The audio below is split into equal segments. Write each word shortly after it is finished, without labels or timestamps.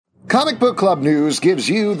Comic Book Club News gives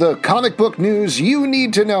you the comic book news you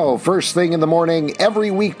need to know first thing in the morning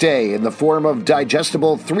every weekday in the form of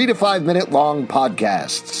digestible 3 to 5 minute long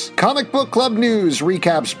podcasts. Comic Book Club News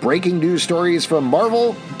recaps breaking news stories from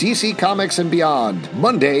Marvel, DC Comics, and beyond,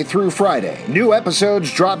 Monday through Friday. New episodes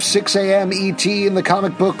drop 6 a.m. ET in the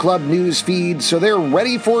Comic Book Club News feed, so they're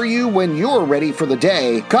ready for you when you're ready for the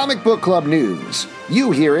day. Comic Book Club News.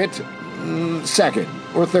 You hear it second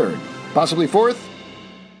or third, possibly fourth.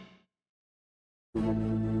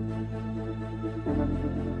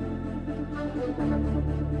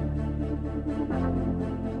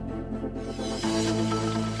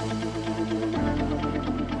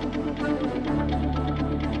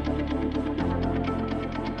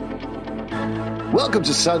 Welcome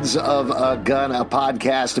to Sons of a Gun, a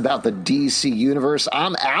podcast about the DC Universe.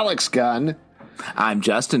 I'm Alex Gunn. I'm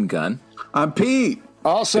Justin Gunn. I'm Pete.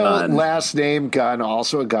 Also, Gunn. Last name Gunn,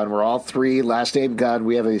 also a Gunn. We're all three last name Gunn.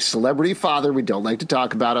 We have a celebrity father we don't like to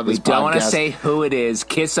talk about on this podcast. We don't want to say who it is.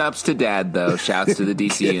 Kiss ups to dad, though. Shouts to the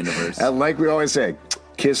DC Universe. And like we always say,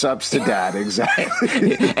 kiss ups to dad,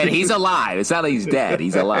 exactly. And he's alive. It's not like he's dead.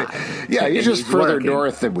 He's alive. Yeah, he's just further working.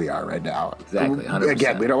 north than we are right now. Exactly, 100%.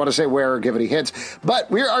 Again, we don't want to say where or give any hints,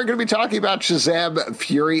 but we are going to be talking about Shazam,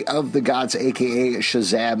 Fury of the Gods, a.k.a.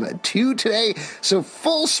 Shazam 2 today. So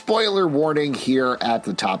full spoiler warning here at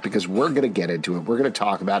the top because we're going to get into it. We're going to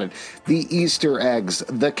talk about it. The Easter eggs,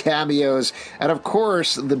 the cameos, and of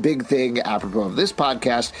course, the big thing apropos of this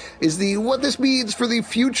podcast is what this means for the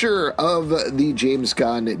future of the James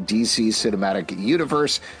Gunn DC Cinematic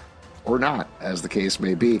Universe, or not, as the case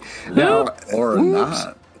may be. Now, Or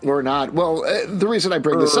not. Or not. Well, the reason I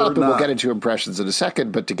bring this up, and we'll get into impressions in a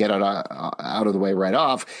second, but to get it out of the way right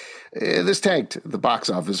off, this tanked the box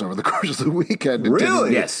office over the course of the weekend.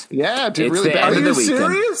 Really? Yes. Yeah, it did It's really the bad. end Are of the you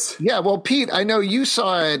weekend. serious? Yeah, well, Pete, I know you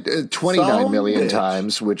saw it 29 million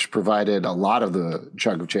times, which provided a lot of the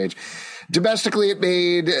chunk of change. Domestically, it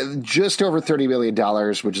made just over $30 million,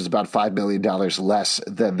 which is about $5 million less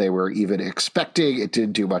than they were even expecting. It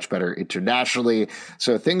didn't do much better internationally,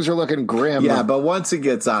 so things are looking grim. Yeah, but once it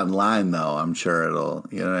gets online, though, I'm sure it'll,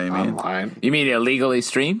 you know what I mean? Online. You mean illegally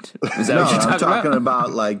streamed? Is that No, what you're I'm talking about?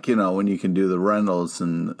 about, like, you know, when you can do the rentals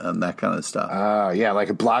and that kind of stuff. Yeah, like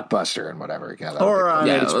a Blockbuster and whatever. Yeah, Or on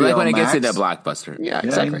Yeah, HBO like when it gets Max. into Blockbuster. yeah,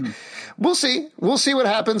 exactly. We'll see. We'll see what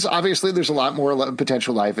happens. Obviously, there's a lot more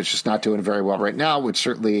potential life. It's just not doing very well right now, which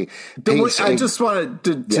certainly paints I just wanted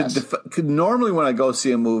to Yes. normally when I go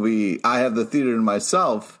see a movie, I have the theater to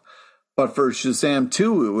myself. But for Shazam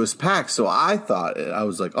 2, it was packed. So I thought, I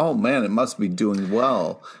was like, oh, man, it must be doing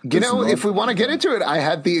well. You know, if we want to get into it, I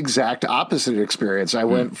had the exact opposite experience. I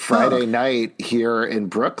went Friday night here in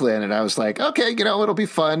Brooklyn, and I was like, okay, you know, it'll be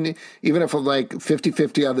fun. Even if I'm like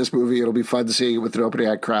 50-50 on this movie, it'll be fun seeing it with an opening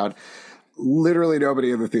act crowd. Literally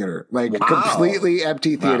nobody in the theater. Like, completely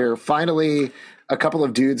empty theater. Wow. Finally, a couple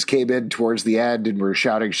of dudes came in towards the end and were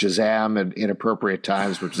shouting Shazam at inappropriate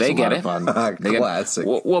times, which is a lot of fun. Classic.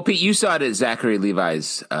 Well, Pete, you saw it at Zachary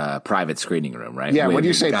Levi's private screening room, right? Yeah, when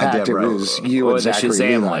you say packed, it was you and the Zachary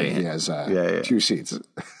Shazam Levi. lady. He has 2 seats.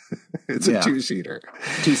 It's a two-seater.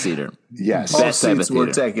 Two-seater. Yes. All Best type of seats were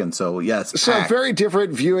theater. taken, so yes. So packed. very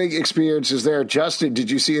different viewing experiences there. Justin,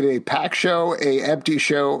 did you see it a packed show, a empty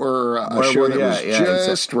show, or a show that was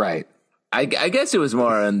just right? I guess it was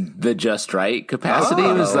more in the just right capacity.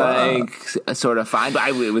 It was like sort of fine, but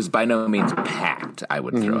it was by no means packed, I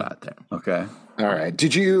would throw out there. Okay. All right.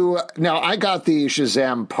 Did you... Now, I got the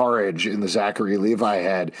Shazam porridge in the Zachary Levi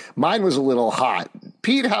head. Mine was a little hot.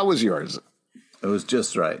 Pete, how was yours? It was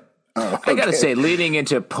just right. Oh, I got to say, leading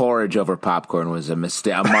into porridge over popcorn was a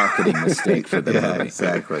mistake, a marketing mistake for the movie.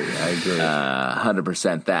 Exactly. I agree.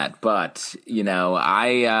 100% that. But, you know,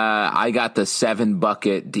 I got the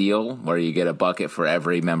 7-bucket deal where you get a bucket for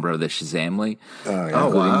every member of the Shazam League,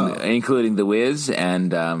 including the Wiz,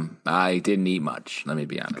 and I didn't eat much, let me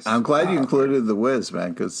be honest. I'm glad you included the Wiz,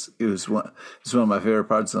 man, because it's one of my favorite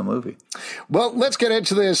parts of the movie. Well, let's get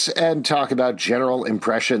into this and talk about general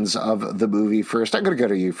impressions of the movie first. I'm going to go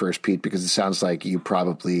to you first, Pete, because it sounds like you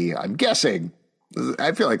probably, I'm guessing,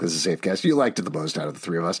 I feel like this is a safe guess, you liked it the most out of the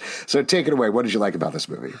three of us. So take it away. What did you like about this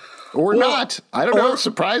movie? Or not? I don't know.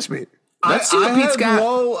 Surprise me. Let's see what Pete's got.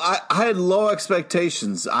 I had low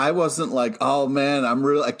expectations. I wasn't like, oh man,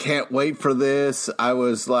 I can't wait for this. I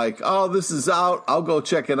was like, oh, this is out. I'll go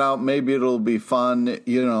check it out. Maybe it'll be fun,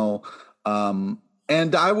 you know.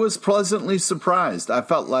 And I was pleasantly surprised. I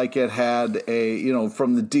felt like it had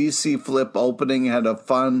from the DC flip opening, it had a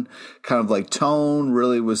fun kind of like tone,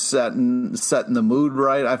 really was setting the mood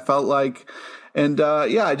right, I felt like. And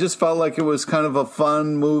I just felt like it was kind of a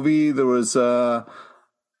fun movie. There was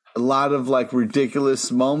a lot of like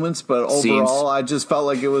ridiculous moments, but overall, I just felt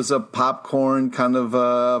like it was a popcorn kind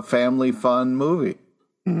of family fun movie.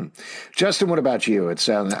 Mm-hmm. Justin, what about you?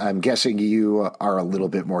 I'm guessing you are a little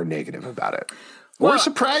bit more negative about it, or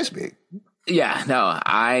surprised me. Yeah, no,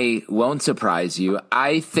 I won't surprise you.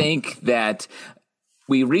 I think that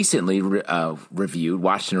we recently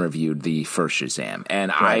watched and reviewed the first Shazam,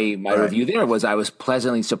 and my review there was I was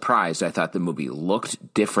pleasantly surprised. I thought the movie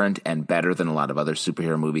looked different and better than a lot of other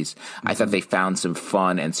superhero movies. Mm-hmm. I thought they found some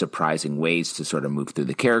fun and surprising ways to sort of move through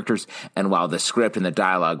the characters. And while the script and the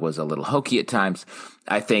dialogue was a little hokey at times,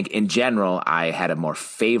 I think in general I had a more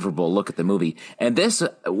favorable look at the movie. And this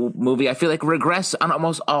movie, I feel like regressed on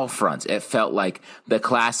almost all fronts. It felt like the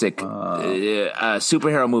classic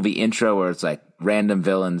superhero movie intro where it's like random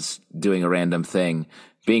villains doing a random thing,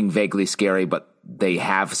 being vaguely scary, but they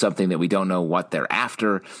have something that we don't know what they're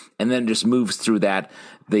after, and then just moves through that.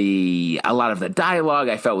 A lot of the dialogue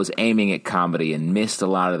I felt was aiming at comedy and missed a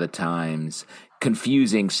lot of the times.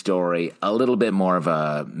 Confusing story, a little bit more of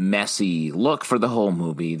a messy look for the whole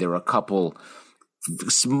movie. There were a couple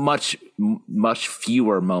much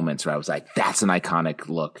fewer moments where I was like, that's an iconic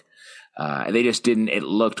look. They just didn't. It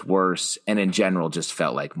looked worse, and in general just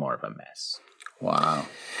felt like more of a mess. Wow.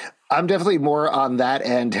 I'm definitely more on that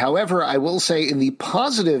end. However, I will say in the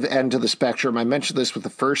positive end of the spectrum, I mentioned this with the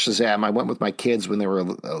first Shazam. I went with my kids when they were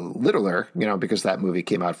littler, because that movie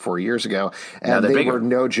came out 4 years ago, and they were,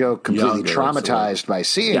 no joke, completely traumatized by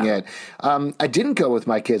seeing it. I didn't go with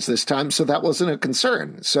my kids this time, so that wasn't a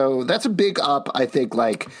concern. So that's a big up, I think,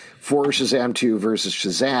 like for Shazam 2 versus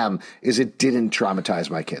Shazam, is it didn't traumatize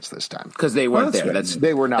my kids this time. Because they weren't there.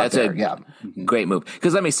 They were not there, Great move.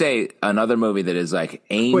 Because let me say, another movie that is like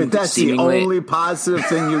aimed... Wait, that's the only positive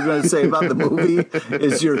thing you're going to say about the movie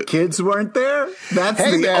is your kids weren't there? That's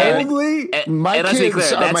only... My kids be clear,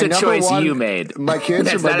 that's a choice one, you made. My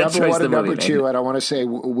kids are my number one and number two. I don't want to say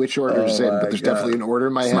which order it's in, but there's definitely an order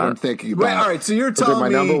in my head I'm thinking about. Wait, all right, so you're telling me... my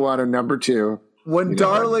number one and number two. When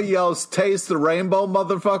Darla yells, "Taste the rainbow,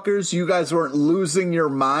 motherfuckers," you guys weren't losing your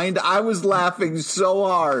mind. I was laughing so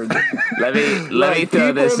hard. Let me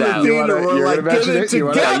throw this out. You're like, get it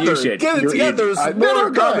together. Get it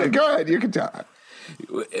together. Go ahead. You can tell.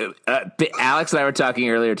 Alex and I were talking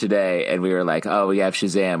earlier today, and we were like, oh, we have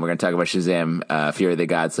Shazam. We're going to talk about Shazam, Fury of the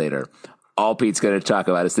Gods later. All Pete's going to talk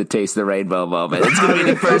about is the Taste the Rainbow moment. It's going to be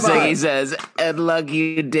the first thing he says, and look,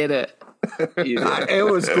 you did it. It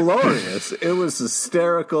was glorious. It was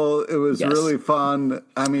hysterical. It was really fun.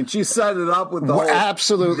 I mean, she set it up with the whole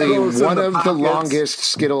absolutely one of the longest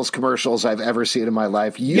Skittles commercials I've ever seen in my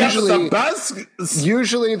life. Usually,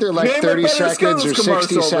 usually they're like 30 seconds or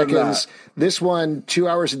 60 seconds. This one, 2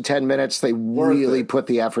 hours and 10 minutes. They really put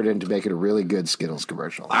the effort in to make it a really good Skittles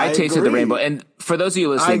commercial. I tasted the rainbow, and for those of you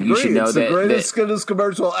listening, you should know it's the greatest Skittles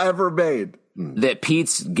commercial ever made. That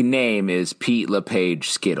Pete's name is Pete LePage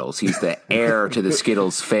Skittles. He's the heir to the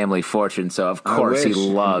Skittles family fortune, so of course he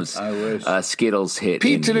loves Skittles hit.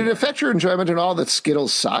 Pete, did it affect your enjoyment at all that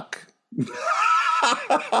Skittles suck?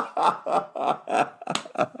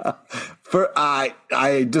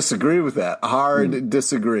 I disagree with that. Hard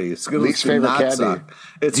disagree. Skittles least favorite candy. Suck.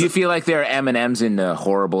 Do you feel like they're M&Ms in a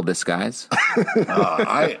horrible disguise?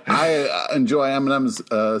 I enjoy M&Ms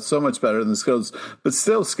so much better than Skittles, but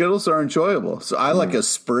still Skittles are enjoyable. So I like a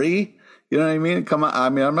Spree. You know what I mean? Come on. I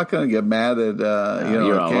mean, I'm not going to get mad at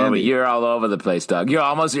you're all over the place, Doug. You're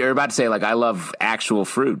about to say like I love actual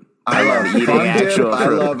fruit. I love eating actual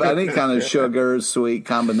fruit. I love any kind of sugar sweet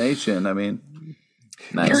combination. I mean.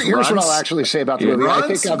 Nice. Here's what I'll actually say about the movie. I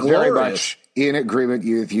think I'm very much in agreement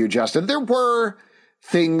with you, Justin. There were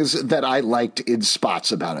things that I liked in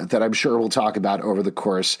spots about it that I'm sure we'll talk about over the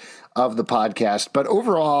course of the podcast. But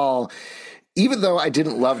overall, even though I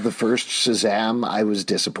didn't love the first Shazam, I was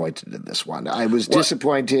disappointed in this one. I was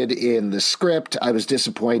disappointed in the script. I was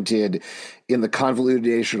disappointed in the convoluted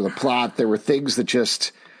nature of the plot. There were things that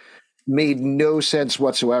just made no sense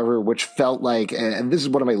whatsoever, which felt like, and this is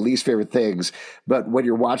one of my least favorite things, but when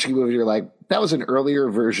you're watching a movie, you're like, that was an earlier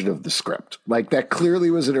version of the script. Like, that clearly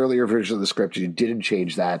was an earlier version of the script. You didn't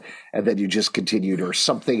change that, and then you just continued, or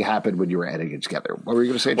something happened when you were editing it together. What were you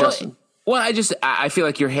going to say, Justin? Well, I feel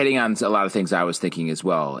like you're hitting on a lot of things I was thinking as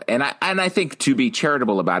well. And I think, to be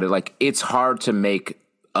charitable about it, like, it's hard to make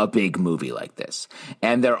a big movie like this.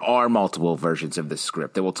 And there are multiple versions of the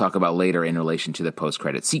script that we'll talk about later in relation to the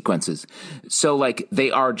post-credit sequences. So, like,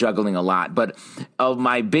 they are juggling a lot. But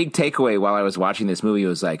my big takeaway while I was watching this movie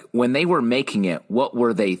was, like, when they were making it, what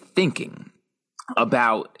were they thinking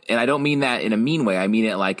about? And I don't mean that in a mean way. I mean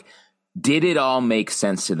it like, did it all make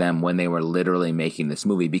sense to them when they were literally making this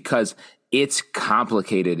movie? Because it's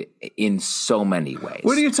complicated in so many ways.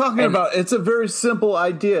 What are you talking about? It's a very simple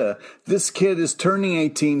idea. This kid is turning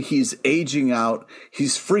 18. He's aging out.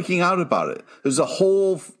 He's freaking out about it. There's a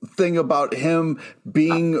whole thing about him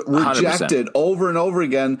being rejected 100%. Over and over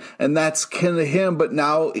again, and that's kind of him. But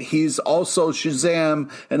now he's also Shazam,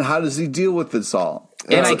 and how does he deal with this all?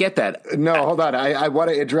 And I get that. No, hold on. I want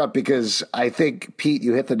to interrupt because I think, Pete,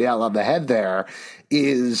 you hit the nail on the head there.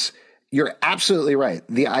 You're absolutely right.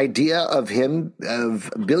 The idea of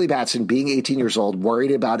Billy Batson being 18 years old,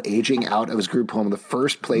 worried about aging out of his group home in the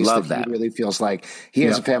first place that he really feels like he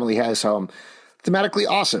has a family, he has home. Thematically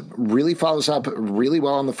awesome. Really follows up really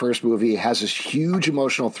well on the first movie, has this huge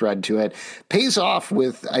emotional thread to it, pays off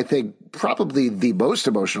with, I think, probably the most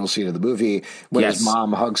emotional scene of the movie when his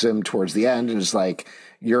mom hugs him towards the end and is like,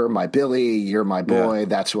 "You're my Billy, you're my boy." Yeah.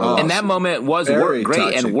 That's what. And that moment was great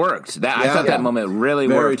touching. And worked. I thought that moment really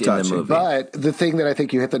worked in the movie. But the thing that I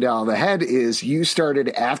think you hit the nail on the head is you started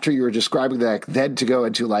after you were describing that, then to go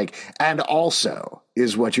into like, and also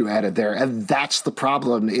is what you added there, and that's the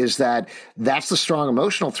problem. Is that that's the strong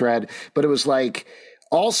emotional thread, but it was like.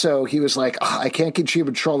 Also, he was like, I can't keep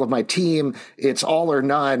control of my team. It's all or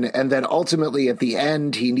none. And then ultimately at the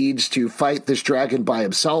end, he needs to fight this dragon by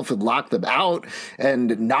himself and lock them out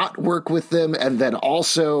and not work with them. And then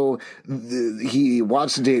also he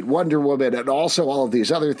wants to date Wonder Woman and also all of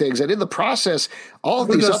these other things. And in the process, all of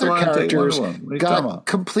these other characters got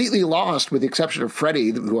completely lost with the exception of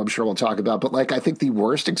Freddy, who I'm sure we'll talk about. But like, I think the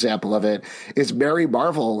worst example of it is Mary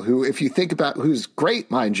Marvel, who, if you think about, who's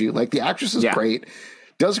great, mind you, like the actress is great.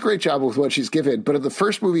 Does a great job with what she's given. But in the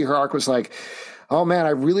first movie, her arc was like, oh, man, I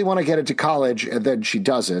really want to get into college. And then she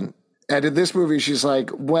doesn't. And in this movie, she's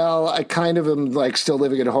like, well, I kind of am like still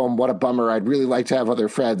living at home. What a bummer. I'd really like to have other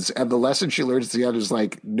friends. And the lesson she learns at the end is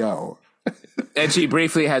like, no. And she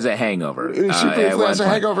briefly has a hangover. She briefly has a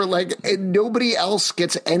hangover. Like, and nobody else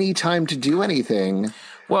gets any time to do anything.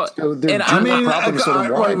 Well, so and I mean,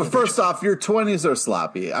 first off, your 20s are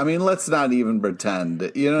sloppy. I mean, let's not even pretend.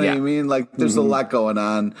 You know what I mean? Like, there's a lot going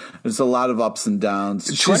on. There's a lot of ups and downs.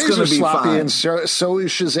 20s are sloppy, fine. And so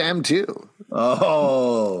is Shazam too.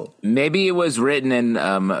 Oh, maybe it was written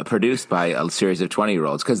and produced by a series of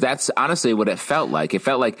 20-year-olds because that's honestly what it felt like. It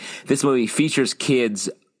felt like this movie features kids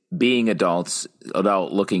being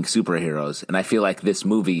adult-looking superheroes, and I feel like this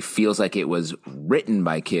movie feels like it was written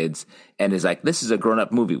by kids and is like, this is a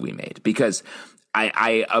grown-up movie we made. Because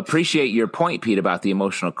I appreciate your point, Pete, about the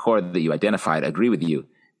emotional core that you identified. I agree with you.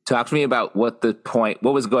 Talk to me about what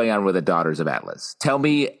was going on with the Daughters of Atlas. Tell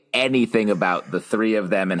me anything about the three of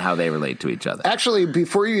them and how they relate to each other. Actually,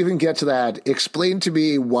 before you even get to that, explain to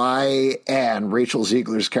me why Anne, Rachel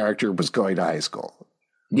Ziegler's character, was going to high school.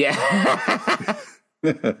 Yeah.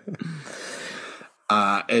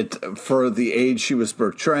 For the age she was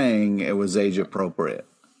portraying, it was age appropriate.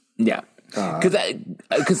 Yeah,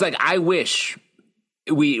 because like I wish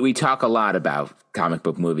we talk a lot about comic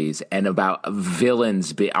book movies and about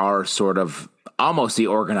villains are sort of almost the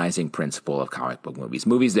organizing principle of comic book movies.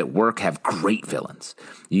 Movies that work have great villains.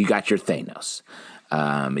 You got your Thanos.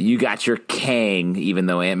 You got your Kang, even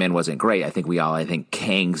though Ant-Man wasn't great. I think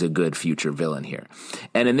Kang's a good future villain here.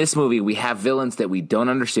 And in this movie, we have villains that we don't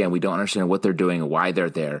understand. We don't understand what they're doing and why they're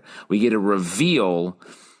there. We get a reveal,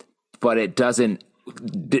 but it doesn't.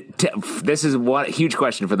 This is one huge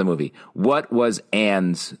question for the movie. What was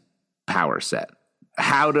Anne's power set?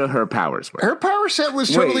 How do her powers work? Her power set was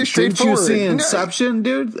totally straightforward. Didn't you see Inception,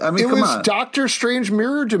 dude? I mean, come on. Doctor Strange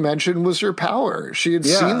Mirror Dimension was her power. She had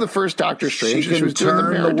seen the first Doctor Strange. She was doing the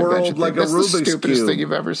Mirror Dimension like a Rubik's Cube. That's the stupidest cube. Thing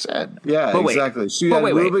you've ever said. Yeah, exactly. She had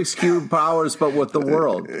Rubik's Cube powers, but with the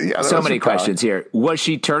world. So many questions here. Was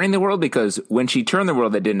she turning the world? Because when she turned the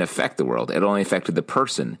world, it didn't affect the world. It only affected the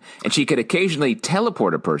person. And she could occasionally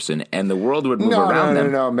teleport a person, and the world would move around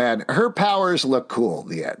them. No, man. Her powers look cool,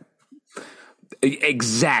 the end.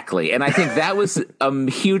 Exactly. And I think that was a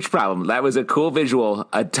huge problem. That was a cool visual,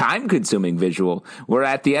 a time-consuming visual, where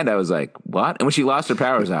at the end I was like, what? And when she lost her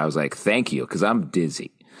powers, I was like, thank you, because I'm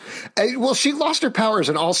dizzy. Well, she lost her powers,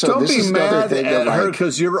 and also don't this be is mad another thing at that, her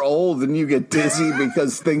because you're old and you get dizzy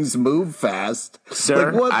because things move fast.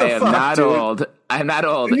 Sir, what the I am fuck, not dude? old. I'm not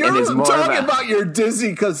old. You're and it's more talking about you're dizzy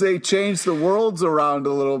because they changed the worlds around a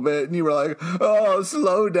little bit, and you were like, "Oh,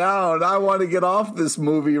 slow down! I want to get off this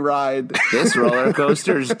movie ride. This roller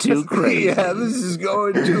coaster's too crazy. Yeah, this is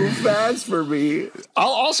going too fast for me." I'll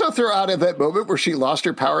also throw out at that moment where she lost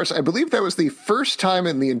her powers. I believe that was the first time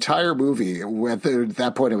in the entire movie. At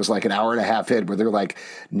that point, it was like an hour and a half in, where they're like,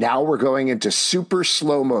 "Now we're going into super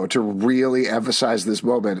slow mo to really emphasize this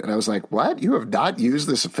moment." And I was like, "What? You have not used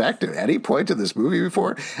this effect at any point in this movie?" movie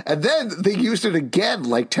before. And then they used it again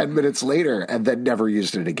like 10 minutes later and then never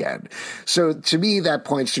used it again. So to me, that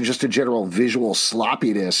points to just a general visual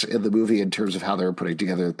sloppiness in the movie in terms of how they were putting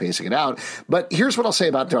together and pacing it out. But here's what I'll say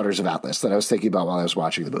about Daughters of Atlas that I was thinking about while I was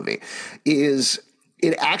watching the movie is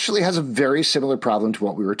it actually has a very similar problem to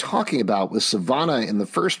what we were talking about with Savannah in the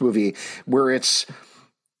first movie, where it's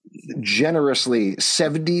generously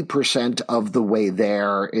 70% of the way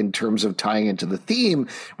there in terms of tying into the theme,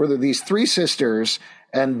 where there are these three sisters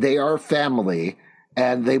and they are family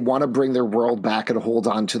and they want to bring their world back and hold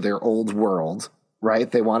on to their old world.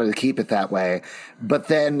 Right? They wanted to keep it that way. But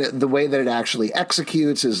then the way that it actually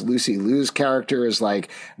executes is Lucy Liu's character is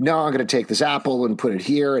like, no, I'm going to take this apple and put it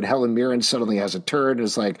here. And Helen Mirren suddenly has a turn and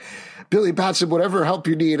is like, Billy Batson, whatever help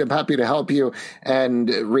you need, I'm happy to help you. And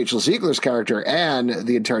Rachel Ziegler's character, Anne,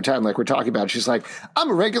 the entire time, like we're talking about, she's like,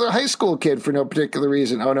 I'm a regular high school kid for no particular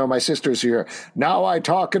reason. Oh, no, my sister's here. Now I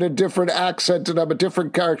talk in a different accent and I'm a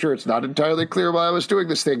different character. It's not entirely clear why I was doing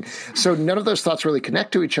this thing. So none of those thoughts really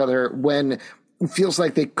connect to each other when it feels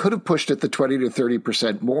like they could have pushed it the 20 to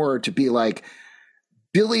 30% more to be like,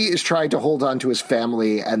 Billy is trying to hold on to his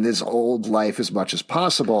family and his old life as much as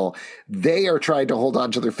possible. They are trying to hold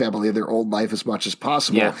on to their family and their old life as much as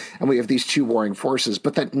possible. Yeah. And we have these two warring forces,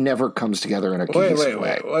 but that never comes together in a cohesive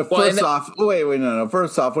way. First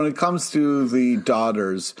off, when it comes to the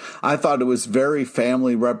daughters, I thought it was very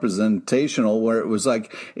family representational, where it was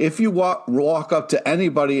like, if you walk up to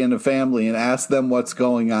anybody in a family and ask them what's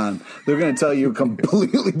going on, they're going to tell you a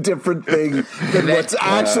completely different thing than what's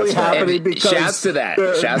actually happening, because shouts to that.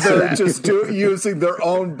 They're just using their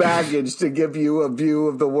own baggage to give you a view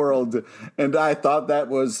of the world. And I thought that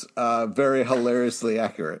was very hilariously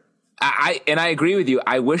accurate. I agree with you.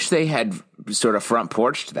 I wish they had sort of front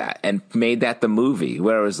porched that and made that the movie,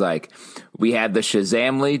 where it was like, we had the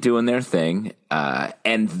Shazamly doing their thing,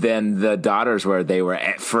 and then the daughters, where they were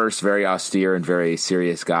at first very austere and very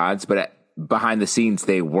serious gods, but behind the scenes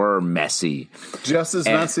they were messy. Just as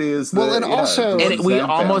messy as the... we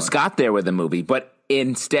almost got there with the movie, but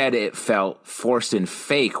instead, it felt forced and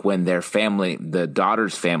fake when their family, the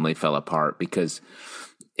daughter's family, fell apart, because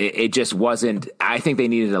it just wasn't. I think they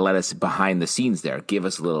needed to let us behind the scenes there, give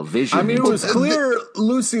us a little vision. I mean, it was clear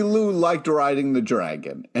Lucy Liu liked riding the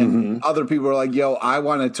dragon, and other people were like, yo, I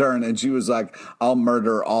want to turn. And she was like, I'll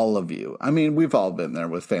murder all of you. I mean, we've all been there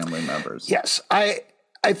with family members. Yes, I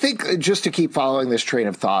think just to keep following this train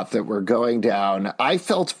of thought that we're going down, I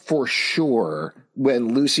felt for sure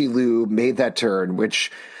when Lucy Liu made that turn,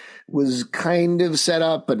 which was kind of set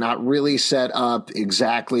up, but not really set up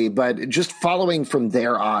exactly, but just following from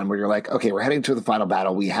there on, where you're like, okay, we're heading to the final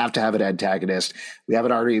battle. We have to have an antagonist. We have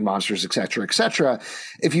an army, monsters, et cetera, et cetera.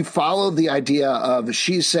 If you follow the idea of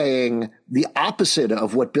she's saying the opposite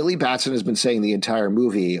of what Billy Batson has been saying the entire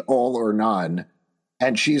movie, all or none,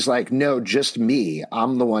 and she's like, no, just me.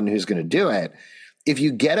 I'm the one who's going to do it. If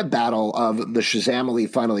you get a battle of the Shazamily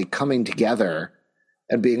finally coming together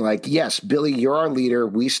and being like, yes, Billy, you're our leader.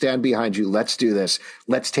 We stand behind you. Let's do this.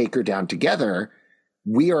 Let's take her down together.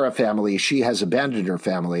 We are a family. She has abandoned her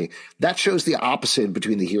family. That shows the opposite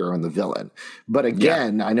between the hero and the villain. But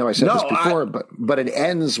again, I know I said this before, but it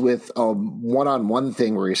ends with a one-on-one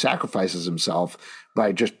thing where he sacrifices himself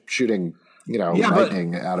by just shooting,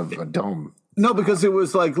 lightning out of a dome. No, because it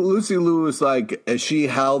was like Lucy Liu was like, she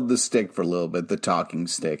held the stick for a little bit, the talking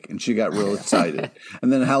stick, and she got real excited.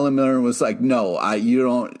 And then Helen Mirren was like, no,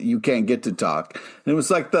 you can't get to talk. And it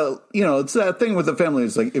was like it's that thing with the family.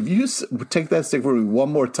 It's like, if you take that stick for me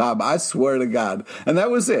one more time, I swear to God. And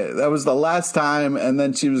that was it. That was the last time. And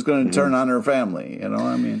then she was going to turn on her family.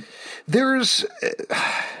 I mean,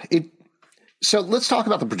 So let's talk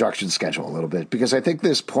about the production schedule a little bit, because I think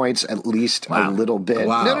this points at least a little bit.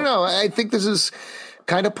 Wow. No. I think this is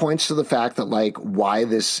kind of points to the fact that, like, why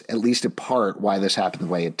this, at least in part, why this happened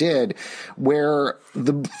the way it did, where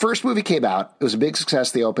the first movie came out, it was a big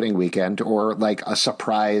success the opening weekend, or like a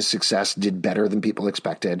surprise success, did better than people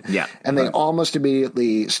expected. Yeah. And they almost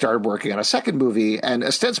immediately started working on a second movie. And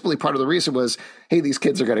ostensibly part of the reason was, hey, these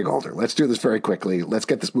kids are getting older. Let's do this very quickly. Let's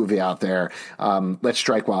get this movie out there. Let's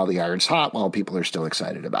strike while the iron's hot, while people are still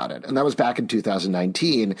excited about it. And that was back in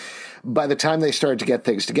 2019. By the time they started to get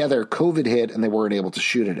things together, COVID hit and they weren't able to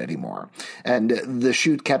shoot it anymore. And the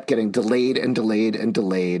shoot kept getting delayed and delayed and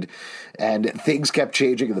delayed. And things kept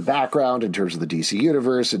changing in the background in terms of the DC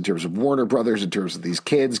universe, in terms of Warner Brothers, in terms of these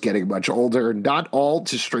kids getting much older. Not all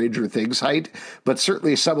to Stranger Things height, but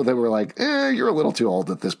certainly some of them were like, you're a little too old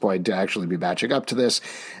at this point to actually be matching up to this.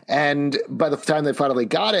 And by the time they finally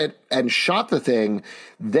got it and shot the thing,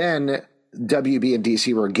 then WB and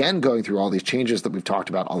DC were again going through all these changes that we've talked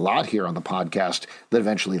about a lot here on the podcast that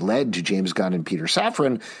eventually led to James Gunn and Peter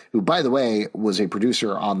Safran, who, by the way, was a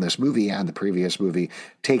producer on this movie and the previous movie,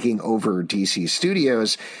 taking over DC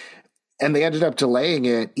Studios. And they ended up delaying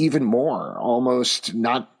it even more, almost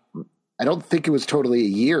not, I don't think it was totally a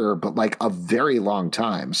year, but like a very long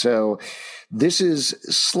time. So this is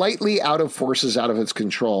slightly out of its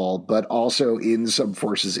control, but also in some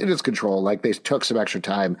forces in its control. Like they took some extra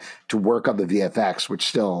time to work on the VFX, which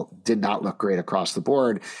still did not look great across the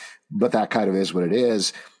board, but that kind of is what it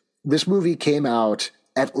is. This movie came out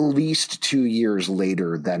at least 2 years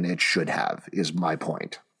later than it should have, is my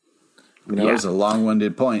point. You know, It's a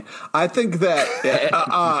long-winded point. I think that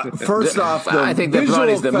first off, I think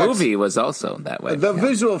the movie was also that way. The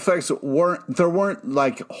visual effects weren't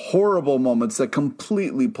like horrible moments that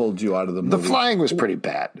completely pulled you out of the movie. The flying was pretty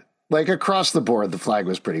bad. Like across the board, the flying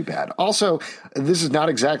was pretty bad. Also, this is not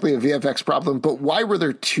exactly a VFX problem, but why were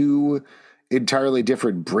there 2 entirely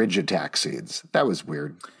different bridge attack scenes? That was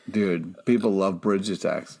weird. Dude, people love bridge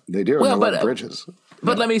attacks. They do. Well, they love bridges.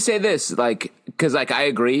 But let me say this, because I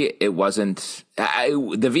agree, it wasn't.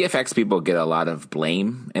 The VFX people get a lot of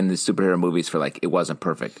blame in the superhero movies for it wasn't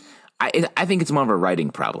perfect. I think it's more of a writing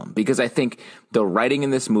problem, because I think the writing in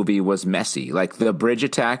this movie was messy. Like the bridge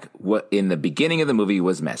attack in the beginning of the movie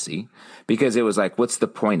was messy, because it was like, what's the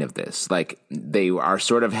point of this? Like they are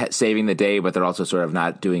sort of saving the day, but they're also sort of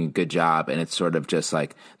not doing a good job, and it's sort of just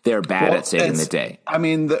like they're bad at saving the day. I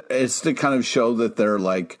mean, it's to kind of show that they're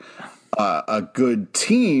like a good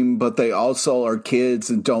team, but they also are kids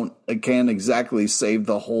and can't exactly save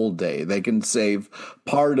the whole day. They can save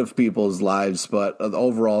part of people's lives, but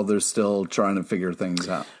overall they're still trying to figure things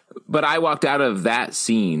out. But I walked out of that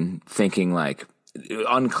scene thinking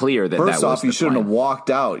unclear that First that was off, you shouldn't have walked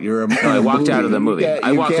out. I walked out of the movie.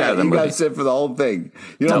 I walked out of the movie. You got to sit for the whole thing.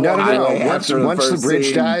 You don't once the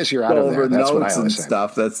bridge dies, you're out of there. That's what I always say.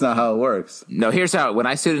 Stuff. That's not how it works. No, here's how. When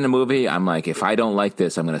I sit in a movie, I'm like, if I don't like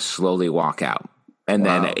this, I'm going to slowly walk out. And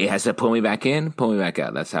then it has to pull me back in, pull me back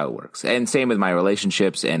out. That's how it works. And same with my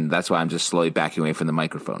relationships, and that's why I'm just slowly backing away from the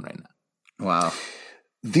microphone right now. Wow.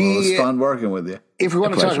 It was fun working with you. If we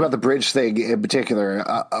want to talk about the bridge thing in particular,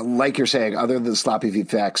 like you're saying, other than the sloppy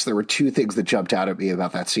VFX, there were 2 things that jumped out at me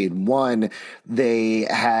about that scene. One, they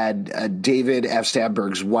had David F.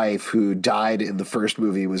 Sandberg's wife, who died in the first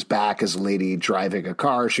movie, was back as a lady driving a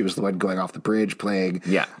car. She was the one going off the bridge playing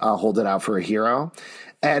Hold It Out for a Hero.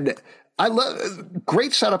 And I love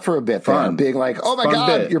great setup for a bit there, being like, oh my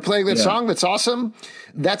God, you're playing that song. That's awesome.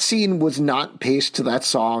 That scene was not paced to that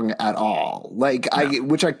song at all.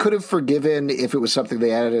 Which I could have forgiven if it was something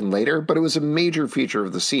they added in later, but it was a major feature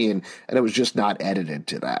of the scene and it was just not edited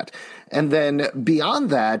to that. And then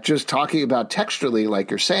beyond that, just talking about texturally,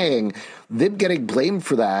 like you're saying, them getting blamed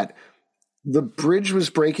for that. The bridge was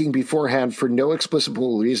breaking beforehand for no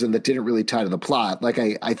explicable reason that didn't really tie to the plot. Like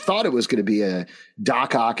I thought it was going to be a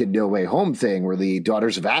Doc Ock and No Way Home thing where the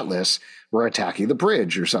Daughters of Atlas were attacking the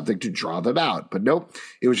bridge or something to draw them out. But nope,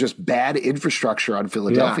 it was just bad infrastructure on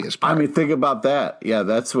Philadelphia's part. I mean, think about that. Yeah,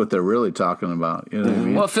 that's what they're really talking about. You know what I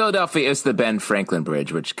mean? Well, Philadelphia is the Ben Franklin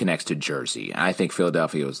Bridge, which connects to Jersey. I think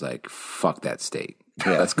Philadelphia was like, fuck that state.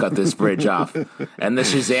 Yeah, let's cut this bridge off. And the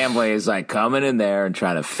Shazam way is coming in there and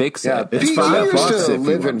trying to fix it. It's fine. You used to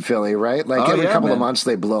live in Philly, right? Every couple of months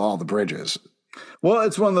they blow all the bridges. Well,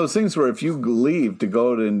 it's one of those things where if you leave to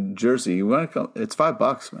go to Jersey, you want to come. It's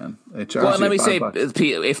 $5, man. They charge well, you let me say,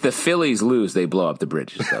 $5. if the Phillies lose, they blow up the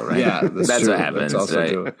bridges, though, right? Yeah, that's true. what happens. That's also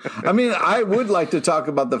true. I mean, I would like to talk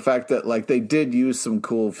about the fact that they did use some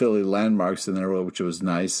cool Philly landmarks in there, which was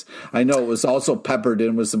nice. I know it was also peppered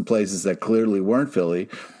in with some places that clearly weren't Philly,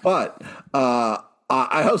 but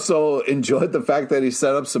I also enjoyed the fact that he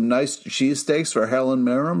set up some nice cheesesteaks for Helen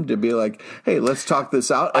Mirren to be like, hey, let's talk this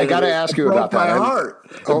out. I got to ask you about that.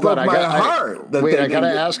 Hold on. I got to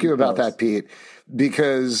ask you about that, Pete,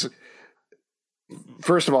 because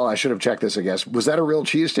first of all, I should have checked this, I guess. Was that a real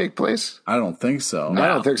cheesesteak place? I don't think so. No. I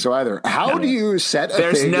don't think so either. How do you set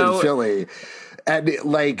a thing in Philly? And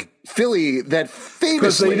Philly, that famously,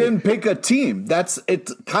 because they didn't pick a team. It's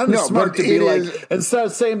kind of smart to be instead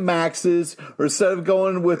of saying Max's or instead of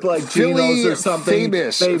going with Geno's or something.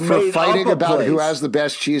 Famous for fighting about who has the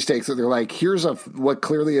best cheesesteaks. So they're like, here's what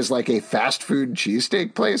clearly is a fast food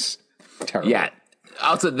cheesesteak place. Terrible. Yeah.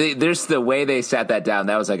 Also, there's the way they sat that down.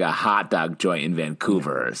 That was like a hot dog joint in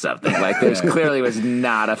Vancouver or something. There's clearly was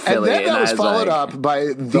not a Philly. And then that was followed up by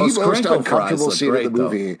the most uncomfortable scene of the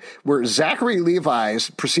movie, where Zachary Levi's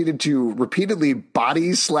proceeded to repeatedly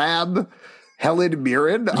body slab Helen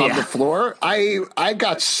Mirren on the floor. I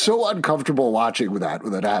got so uncomfortable watching when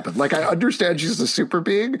that happened. Like, I understand she's a super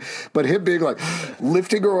being, but him being like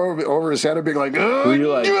lifting her over his head and being like, were you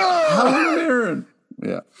like, Helen Mirren?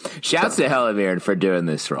 Yeah. Shouts to Helen Mirren for doing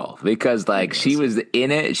this role because, like, she was in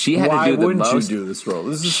it. She had to do the most. Why wouldn't you do this role?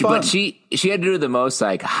 This is fun. But she had to do the most,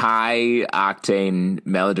 like, high octane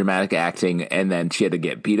melodramatic acting, and then she had to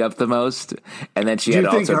get beat up the most, and then she had to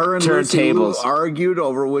also turn tables. Argued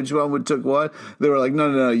over which one would took what? They were like,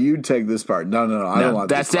 no, you take this part. No, I don't want.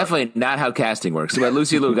 That's definitely not how casting works. But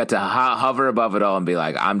Lucy Liu got to hover above it all and be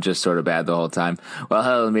like, I'm just sort of bad the whole time. Well,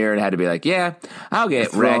 Helen Mirren had to be like, yeah, I'll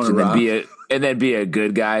get wrecked and then be a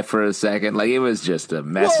good guy for a second. Like, it was just a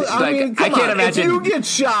mess. Well, I can't imagine. If you get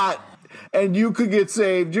shot and you could get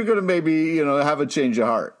saved, you're going to maybe, have a change of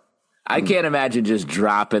heart. I can't imagine just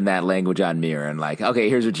dropping that language on Mirren. Like, okay,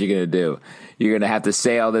 here's what you're going to do. You're going to have to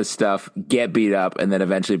say all this stuff, get beat up, and then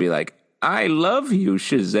eventually be like, I love you,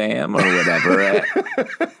 Shazam, or whatever.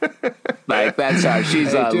 Like, that's how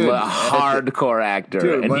she's a hardcore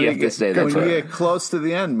actor, and you have to say that. When you get close to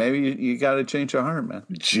the end, maybe you got to change your heart, man.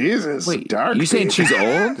 Jesus, wait, dark. You saying she's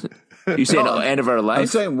old? You saying end of her life? I'm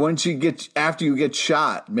saying after you get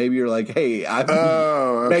shot, maybe you're like, hey, I've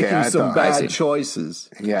been making some bad choices.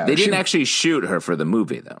 Yeah, they didn't actually shoot her for the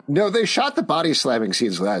movie, though. No, they shot the body slamming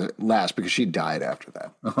scenes last because she died after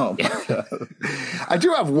that. Oh my God. I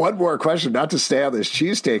do have one more question, not to stay on this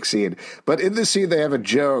cheesesteak scene, but in this scene they have a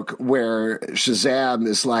joke where Shazam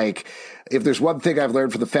is like, if there's one thing I've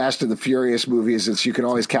learned from the Fast and the Furious movies, it's you can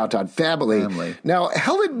always count on family. Now,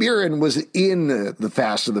 Helen Mirren was in the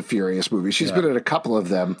Fast and the Furious movies. She's been in a couple of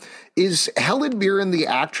them. Is Helen Mirren the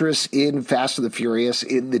actress in Fast and the Furious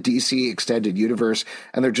in the DC extended universe,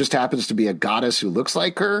 and there just happens to be a goddess who looks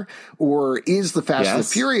like her? Or is the Fast and the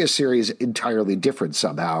Furious series entirely different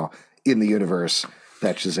somehow in the universe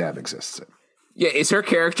that Shazam exists in? Yeah, is her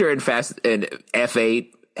character in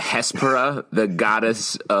F8 Hespera, the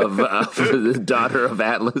goddess of the daughter of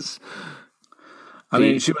Atlas? I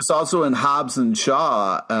mean, she was also in Hobbs and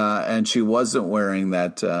Shaw, and she wasn't wearing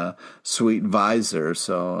that sweet visor.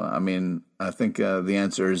 So, I mean, I think the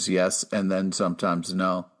answer is yes, and then sometimes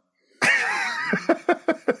no.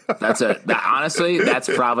 Honestly, that's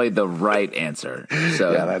probably the right answer.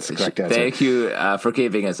 So, yeah, that's the correct answer. Thank you for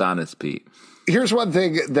keeping us honest, Pete. Here's one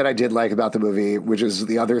thing that I did like about the movie, which is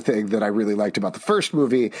the other thing that I really liked about the first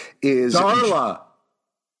movie is Darla.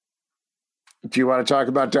 Do you want to talk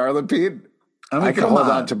about Darla, Pete? I can hold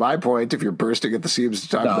on to my point if you're bursting at the seams to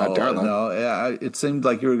talk about Darla. No, it seemed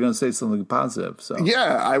like you were going to say something positive. So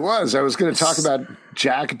yeah, I was. I was going to talk about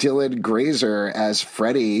Jack Dylan Grazer as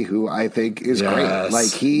Freddy, who I think is great.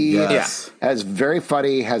 Like he has very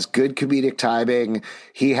funny, has good comedic timing.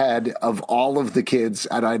 He had, of all of the kids,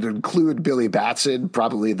 and I'd include Billy Batson,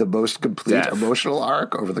 probably the most complete emotional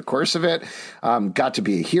arc over the course of it. Got to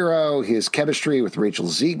be a hero. His chemistry with Rachel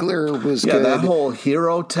Ziegler was good. Yeah, that whole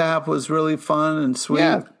hero tap was really fun and sweet.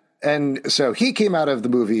 Yeah. And so he came out of the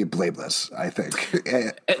movie blameless, I think.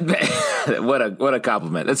 What a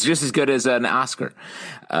compliment. That's just as good as an Oscar.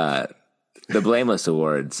 The Blameless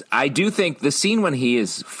Awards. I do think the scene when he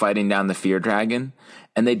is fighting down the fear dragon,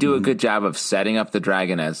 and they do a good job of setting up the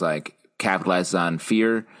dragon as like capitalizes on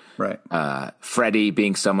fear. Right. Freddy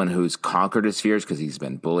being someone who's conquered his fears because he's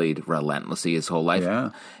been bullied relentlessly his whole life.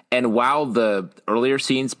 Yeah. And while the earlier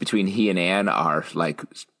scenes between he and Anne are like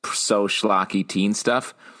so schlocky teen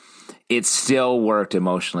stuff, it still worked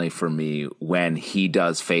emotionally for me when he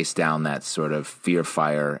does face down that sort of fear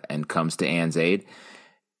fire and comes to Anne's aid.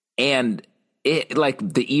 And it like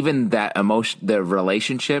even that emotion, the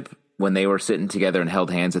relationship when they were sitting together and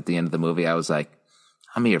held hands at the end of the movie, I was like,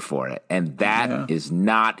 I'm here for it. And that is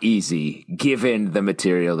not easy given the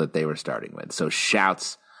material that they were starting with. So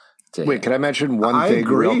shouts to him. Can I mention one thing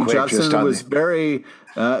real quick? Justin, it was very,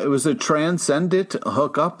 it was a transcendent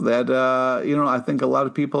hookup that, I think a lot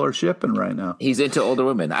of people are shipping right now. He's into older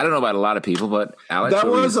women. I don't know about a lot of people, but Alex. That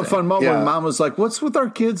was a fun moment when Mom was like, what's with our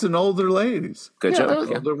kids and older ladies? Good joke.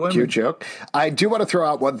 Older women. Cute joke. I do want to throw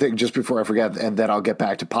out one thing just before I forget, and then I'll get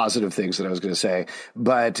back to positive things that I was going to say.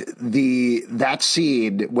 But that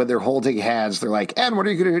scene when they're holding hands, they're like, Anne, what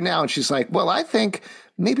are you going to do now? And she's like, well, I think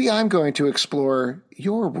maybe I'm going to explore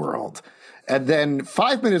your world. And then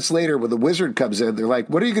 5 minutes later, when the wizard comes in, they're like,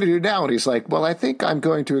 what are you going to do now? And he's like, well, I think I'm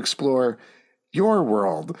going to explore your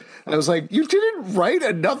world. And I was like, you didn't write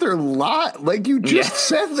another line. Like, you just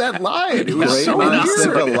said that line. It was so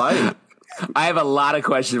weird. I have a lot of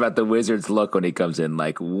questions about the Wizard's look when he comes in.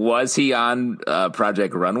 Like, was he on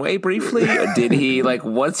Project Runway briefly? Or did he, like,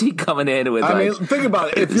 was he coming in with, I mean, think about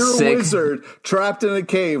it. If you're sick... a wizard trapped in a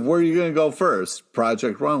cave, where are you going to go first?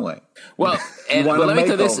 Project Runway. Well, and let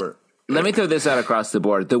me throw this out across the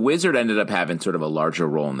board. The Wizard ended up having sort of a larger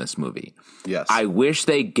role in this movie. Yes. I wish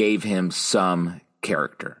they gave him some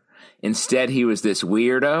character. Instead, he was this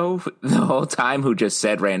weirdo the whole time who just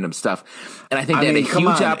said random stuff. And I think they had a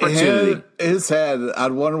huge opportunity. His head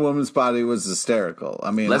on Wonder Woman's body was hysterical. I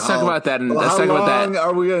mean, let's talk about that. How long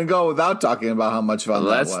are we going to go without talking about how much fun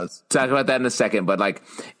that was? Let's talk about that in a second. But like,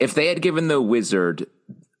 if they had given the Wizard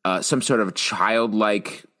some sort of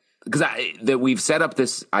childlike, because that we've set up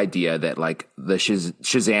this idea that like the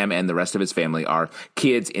Shazam and the rest of his family are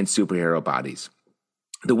kids in superhero bodies.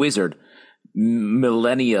 The Wizard,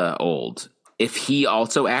 millennia old, if he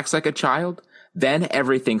also acts like a child, then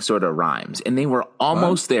everything sort of rhymes. And they were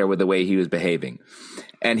almost there with the way he was behaving.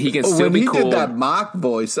 And he can still be cool. When he did that mock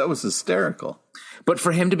voice, that was hysterical. But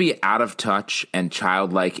for him to be out of touch and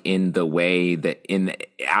childlike in the way that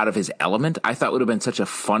out of his element, I thought would have been such a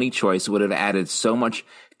funny choice. Would have added so much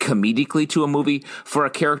comedically to a movie for a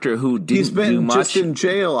character who didn't do much. He's been just in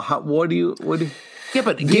jail. What do you? Yeah,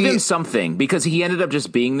 but give him something, because he ended up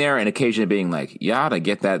just being there and occasionally being like, you ought to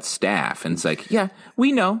get that staff. And it's like, yeah,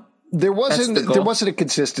 we know. There wasn't a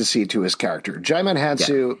consistency to his character. Jaimin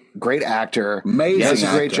Hansu, great actor. Amazing does a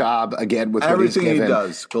actor. Great job, again, with everything what he's given. He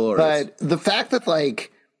does. Glorious. But the fact that,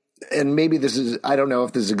 like, and maybe this is, I don't know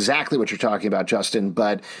if this is exactly what you're talking about, Justin,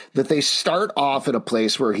 but that they start off at a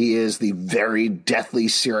place where he is the very deathly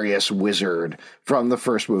serious wizard from the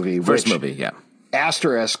first movie. Yeah.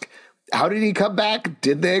 Asterisk. How did he come back?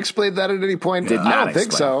 Did they explain that at any point? I don't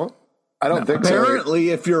think so. Apparently,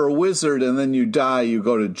 if you're a wizard and then you die, you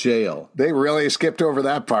go to jail. They really skipped over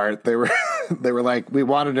that part. They were like, we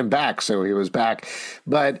wanted him back, so he was back.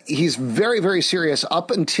 But he's very, very serious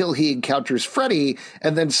up until he encounters Freddy,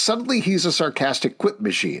 and then suddenly he's a sarcastic quip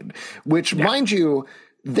machine, which, mind you,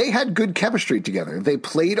 they had good chemistry together. They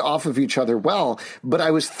played off of each other well, but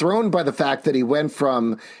I was thrown by the fact that he went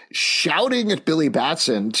from shouting at Billy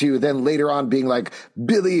Batson to then later on being like,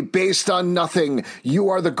 Billy, based on nothing, you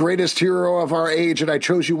are the greatest hero of our age, and I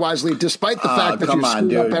chose you wisely, despite the fact that you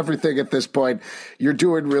screwed up everything at this point. You're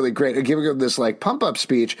doing really great. And giving him this like pump-up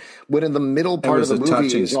speech when in the middle part of the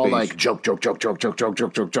movie it's all like joke.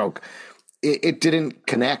 It didn't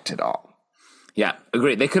connect at all. Yeah,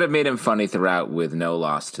 agreed. They could have made him funny throughout with no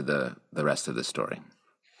loss to the rest of the story.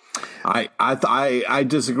 I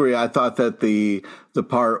disagree. I thought that the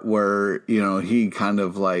part where, you know, he kind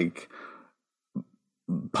of like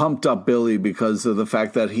pumped up Billy because of the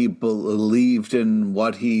fact that he believed in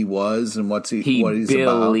what he was and what he's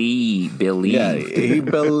about. Believed. Yeah, he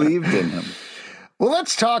believed in him. Well,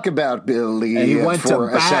 let's talk about Billy and he went for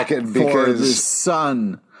to a second because for the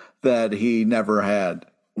son that he never had.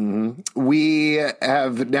 Mm-hmm. We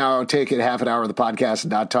have now taken half an hour of the podcast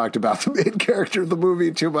and not talked about the main character of the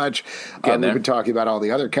movie too much. We've been talking about all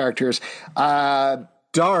the other characters.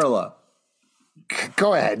 Darla.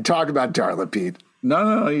 Go ahead. Talk about Darla, Pete.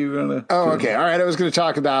 No, you're going to. Oh, okay. All right. I was going to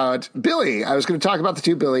talk about Billy. I was going to talk about the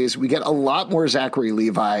two Billies. We get a lot more Zachary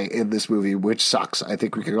Levi in this movie, which sucks. I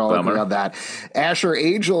think we can all agree on that. Asher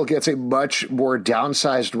Angel gets a much more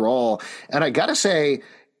downsized role. And I got to say,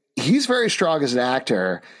 he's very strong as an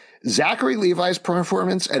actor. Zachary Levi's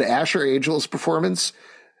performance and Asher Angel's performance,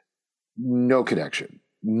 no connection.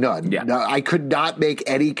 None. Yeah. No, I could not make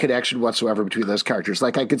any connection whatsoever between those characters.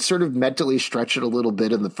 Like, I could sort of mentally stretch it a little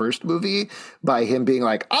bit in the first movie by him being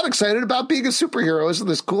like, I'm excited about being a superhero. Isn't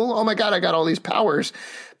this cool? Oh my God, I got all these powers.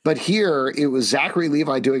 But here it was Zachary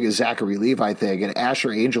Levi doing a Zachary Levi thing and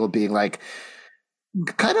Asher Angel being like,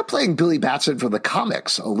 kind of playing Billy Batson from the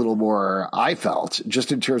comics a little more, I felt,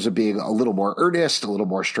 just in terms of being a little more earnest, a little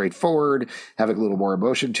more straightforward, having a little more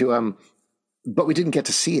emotion to him. But we didn't get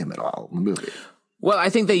to see him at all in the movie. Well, I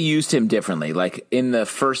think they used him differently. Like in the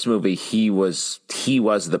first movie, he was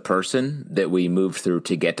the person that we moved through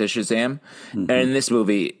to get to Shazam. Mm-hmm. And in this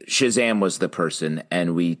movie, Shazam was the person,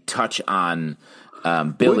 and we touch on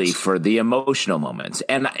Billy for the emotional moments.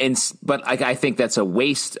 But I think that's a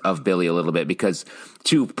waste of Billy a little bit, because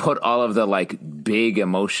to put all of the like big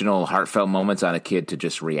emotional, heartfelt moments on a kid to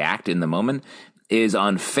just react in the moment is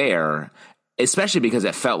unfair, especially because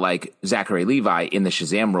it felt like Zachary Levi in the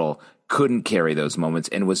Shazam role couldn't carry those moments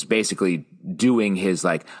and was basically doing his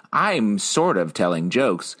like, I'm sort of telling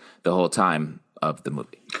jokes the whole time. of the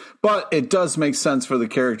movie. But it does make sense for the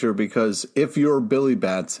character, because if you're Billy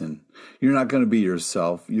Batson, you're not going to be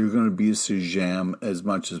yourself. You're going to be Shazam as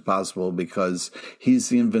much as possible, because he's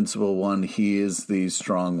the invincible one. He is the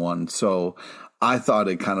strong one. So I thought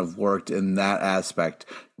it kind of worked in that aspect.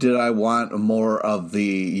 Did I want more of the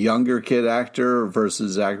younger kid actor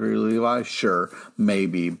versus Zachary Levi? Sure,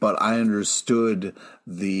 maybe. But I understood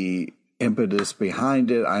the impetus behind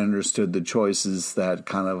it. I understood the choices that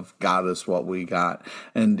kind of got us what we got.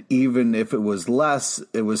 And even if it was less,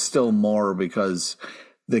 it was still more, because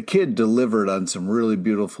the kid delivered on some really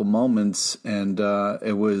beautiful moments. And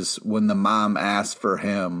it was when the mom asked for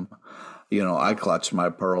him, I clutched my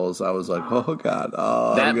pearls. I was like, oh, God,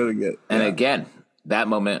 I'm going to get... And again, that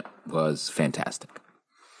moment was fantastic.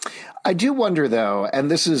 I do wonder, though, and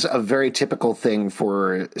this is a very typical thing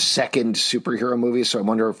for second superhero movies, so I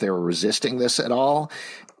wonder if they were resisting this at all.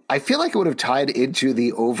 I feel like it would have tied into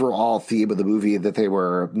the overall theme of the movie that they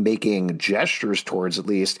were making gestures towards, at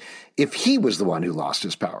least, if he was the one who lost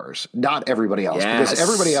his powers, not everybody else. Yes. Because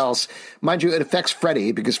everybody else, mind you, it affects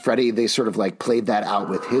Freddy, because Freddy, they sort of like played that out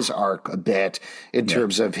with his arc a bit in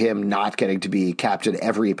terms of him not getting to be Captain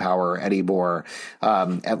Every Power anymore,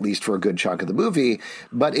 at least for a good chunk of the movie.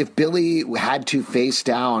 But if Billy had to face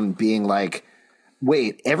down being like,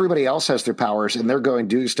 wait, everybody else has their powers and they're going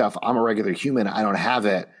to do stuff. I'm a regular human. I don't have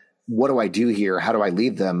it. What do I do here? How do I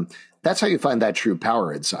lead them? That's how you find that true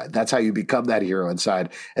power inside. That's how you become that hero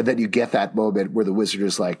inside. And then you get that moment where the wizard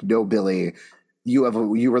is like, no, Billy, you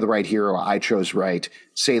were the right hero. I chose right.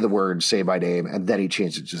 Say the word, say my name. And then he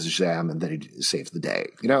changed it to Shazam, and then he saves the day.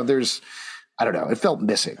 I don't know. It felt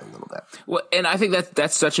missing a little bit. Well, and I think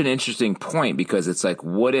that's such an interesting point, because it's like,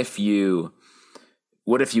 what if you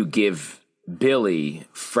give Billy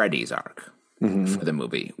Freddy's arc for the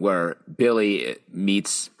movie, where Billy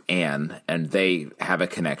meets Anne and they have a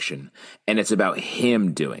connection, and it's about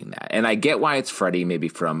him doing that. And I get why it's Freddy, maybe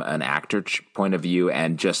from an actor point of view,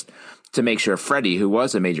 and just to make sure Freddy, who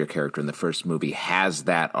was a major character in the first movie, has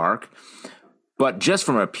that arc. But just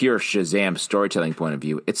from a pure Shazam storytelling point of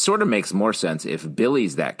view, it sort of makes more sense if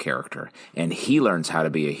Billy's that character and he learns how to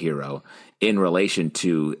be a hero in relation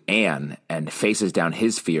to Anne and faces down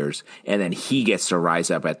his fears, and then he gets to rise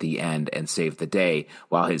up at the end and save the day,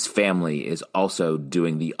 while his family is also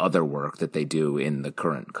doing the other work that they do in the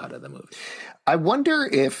current cut of the movie. I wonder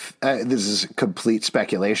if this is complete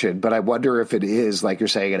speculation, but I wonder if it is, like you're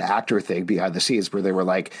saying, an actor thing behind the scenes where they were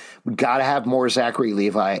like, we got to have more Zachary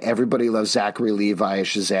Levi. Everybody loves Zachary Levi as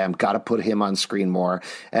Shazam. Got to put him on screen more.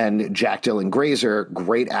 And Jack Dylan Grazer,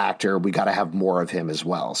 great actor. We got to have more of him as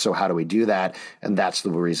well. So how do we do that? And that's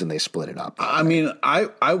the reason they split it up. I mean,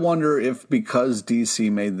 I wonder if, because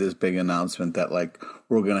DC made this big announcement that like,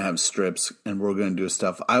 we're going to have strips and we're going to do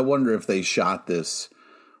stuff, I wonder if they shot this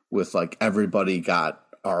with like everybody got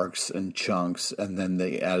arcs and chunks, and then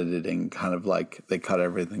they added it in kind of like they cut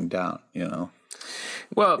everything down,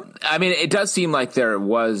 Well, I mean, it does seem like there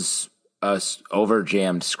was a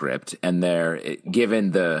over-jammed script, and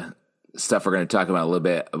given the stuff we're going to talk about a little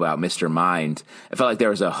bit about Mr. Mind, I felt like there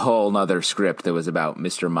was a whole nother script that was about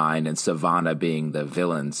Mr. Mind and Savannah being the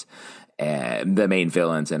villains, the main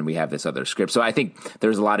villains, and we have this other script. So I think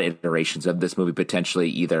there's a lot of iterations of this movie, potentially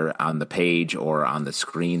either on the page or on the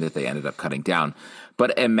screen, that they ended up cutting down.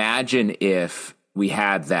 But imagine if we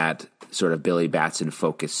had that sort of Billy Batson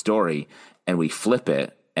focused story, and we flip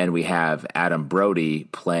it, and we have Adam Brody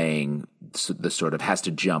playing the sort of has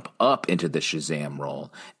to jump up into the Shazam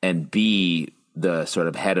role and be the sort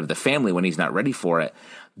of head of the family when he's not ready for it.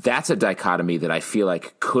 That's a dichotomy that I feel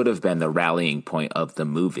like could have been the rallying point of the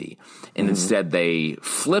movie. And instead they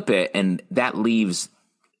flip it, and that leaves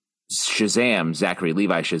Shazam, Zachary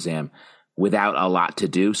Levi Shazam, without a lot to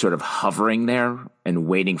do, sort of hovering there and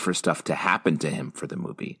waiting for stuff to happen to him for the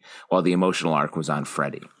movie, while the emotional arc was on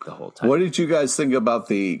Freddy the whole time. What did you guys think about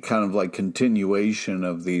the kind of like continuation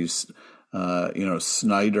of these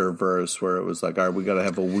Snyderverse, where it was like, all right, we got to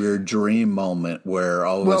have a weird dream moment where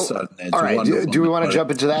all of a sudden it's all right. Wonder Woman. Do we want to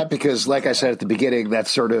jump into that? Because like I said at the beginning, that's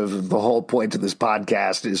sort of the whole point of this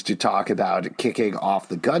podcast, is to talk about kicking off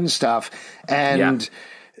the Gunn stuff. And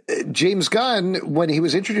James Gunn, when he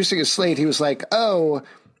was introducing his slate, he was like, oh,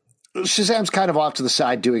 Shazam's kind of off to the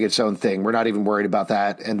side doing its own thing. We're not even worried about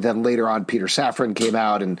that. And then later on, Peter Safran came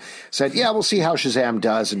out and said, yeah, we'll see how Shazam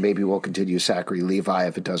does, and maybe we'll continue Zachary Levi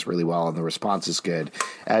if it does really well and the response is good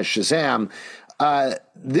as Shazam.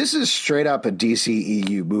 This is straight up a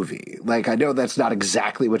DCEU movie. Like, I know that's not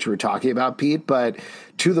exactly what you were talking about, Pete, but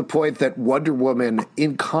to the point that Wonder Woman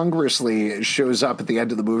incongruously shows up at the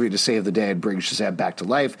end of the movie to save the day and bring Shazam back to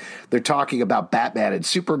life. They're talking about Batman and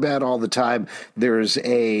Superman all the time. There's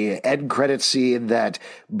a end credit scene that,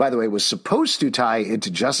 by the way, was supposed to tie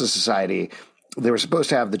into Justice Society. They were supposed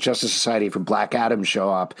to have the Justice Society from Black Adam show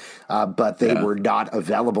up, but they were not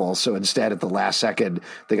available. So instead, at the last second,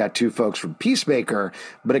 they got two folks from Peacemaker.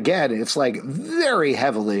 But again, it's like very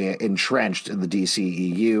heavily entrenched in the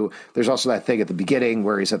DCEU. There's also that thing at the beginning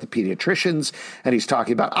where he's at the pediatrician's and he's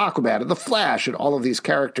talking about Aquaman and the Flash and all of these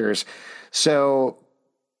characters. So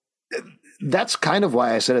that's kind of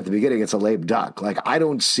why I said at the beginning it's a lame duck. Like, I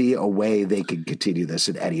don't see a way they can continue this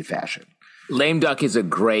in any fashion. Lame duck is a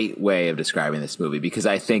great way of describing this movie because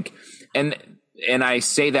I think, and I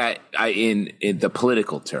say that in the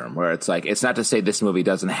political term, where it's like, it's not to say this movie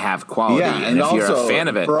doesn't have quality. Yeah, and if also, you're a fan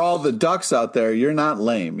of it, for all the ducks out there, you're not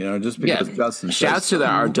lame, just because Justin shouts to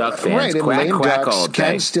our duck fans. Right, and quack, lame quack ducks all day.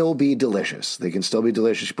 can still be delicious. They can still be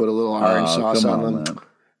delicious. You put a little orange sauce on them. Man.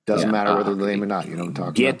 Doesn't matter whether they're lame or not. You know what I'm talking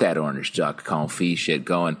about. Get that orange duck confit shit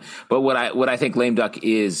going. But what I think lame duck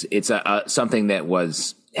is, it's something that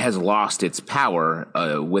has lost its power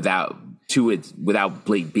without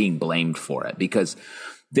being blamed for it, because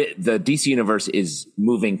the DC universe is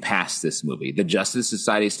moving past this movie. The Justice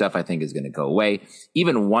Society stuff, I think, is going to go away.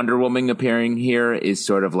 Even Wonder Woman appearing here is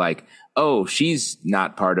sort of like, oh, she's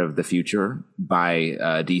not part of the future by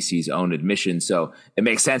DC's own admission. So it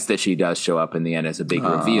makes sense that she does show up in the end as a big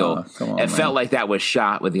reveal. It felt like that was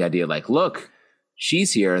shot with the idea like, look,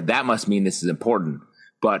 she's here. That must mean this is important.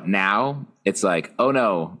 But now it's like, oh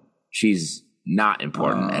no, she's not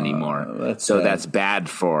important anymore. That's bad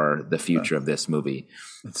for the future of this movie.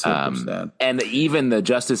 That's super sad. And even the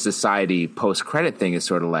Justice Society post-credit thing is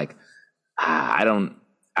sort of like, I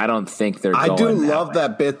don't think they're going I do that love way.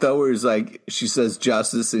 that bit though, where he's like, she says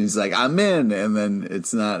justice, and he's like, I'm in, and then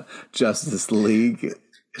it's not Justice League.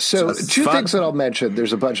 So two things that I'll mention.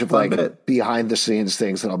 There's a bunch of like behind the scenes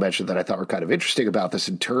things that I'll mention that I thought were kind of interesting about this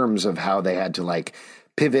in terms of how they had to like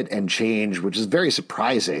pivot and change, which is very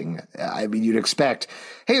surprising. I mean, you'd expect,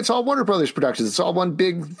 hey, it's all Warner Brothers productions. It's all one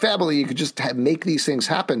big family. You could just make these things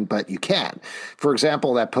happen, but you can't. For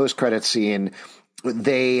example, that post-credit scene,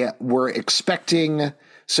 they were expecting...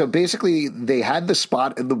 So basically, they had the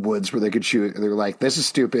spot in the woods where they could shoot. And they were like, this is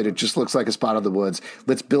stupid. It just looks like a spot in the woods.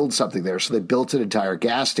 Let's build something there. So they built an entire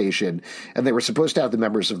gas station. And they were supposed to have the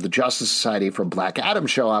members of the Justice Society from Black Adam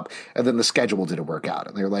show up. And then the schedule didn't work out.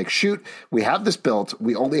 And they were like, shoot, we have this built.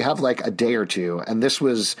 We only have like a day or two. And this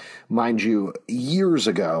was, mind you, years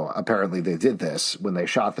ago. Apparently, they did this when they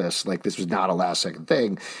shot this. Like, this was not a last-second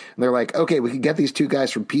thing. And they're like, okay, we can get these two guys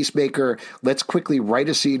from Peacemaker. Let's quickly write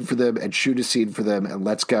a scene for them and shoot a scene for them. And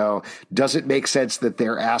let's go. Does it make sense that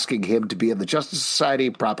they're asking him to be in the Justice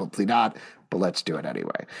Society? Probably not, but let's do it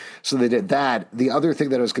anyway. So they did that. The other thing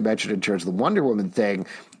that I was going to mention in terms of the Wonder Woman thing,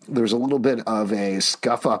 there's a little bit of a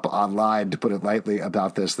scuff up online, to put it lightly,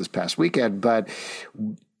 about this past weekend, but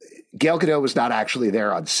Gal Gadot was not actually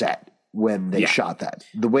there on set when they shot that.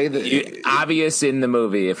 The way that obvious in the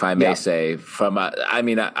movie, if I may say, from I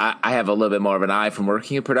have a little bit more of an eye from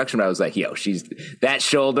working in production, but I was like, yo, she's that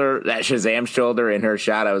Shazam shoulder in her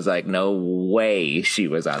shot. I was like, no way she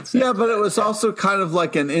was on set. Yeah, but it was also kind of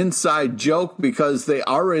like an inside joke, because they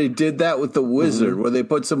already did that with the Wizard, where they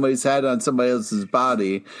put somebody's head on somebody else's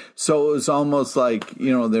body. So it was almost like,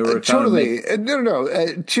 they were totally. No.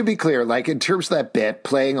 To be clear, like in terms of that bit,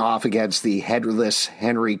 playing off against the headless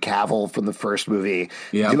Henry Cavill from the first movie,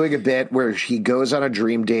 doing a bit where he goes on a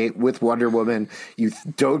dream date with Wonder Woman. You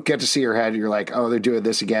don't get to see her head. You're like, oh, they're doing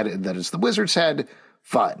this again, and then it's the Wizard's head.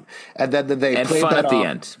 Fun. And then they played fun that at off. The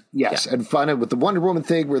end. Yes, and fun with the Wonder Woman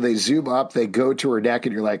thing where they zoom up, they go to her neck,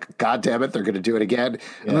 and you're like, God damn it, they're going to do it again.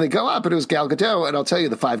 And then they go up, and it was Gal Gadot, and I'll tell you,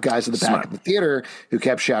 the five guys in the back of the theater who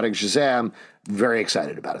kept shouting Shazam, very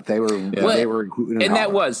excited about it. They were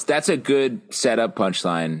that's a good setup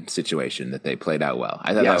punchline situation that they played out well.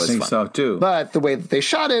 I thought that was fun. So too. But the way that they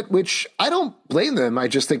shot it, which I don't blame them, I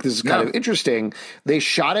just think this is kind of interesting. They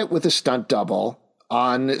shot it with a stunt double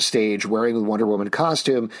on stage wearing the Wonder Woman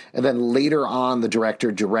costume, and then later on the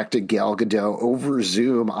director directed Gal Gadot over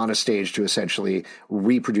Zoom on a stage to essentially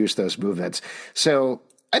reproduce those movements. So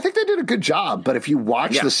I think they did a good job, but if you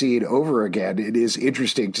watch the scene over again, it is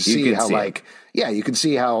interesting to see how you can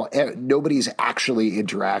see how nobody's actually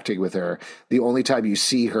interacting with her. The only time you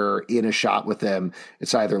see her in a shot with them,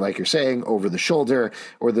 it's either, like you're saying, over the shoulder,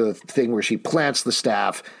 or the thing where she plants the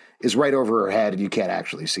staff is right over her head and you can't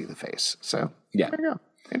actually see the face. So there you go.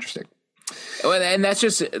 Interesting. Well, and that's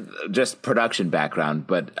just production background.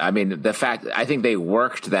 But I mean, I think they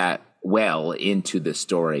worked that well into the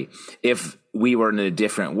story. If we were in a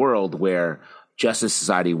different world where Justice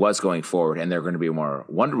Society was going forward and there are going to be more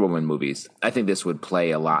Wonder Woman movies, I think this would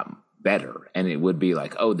play a lot better. And it would be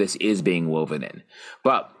like, oh, this is being woven in.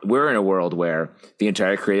 But we're in a world where the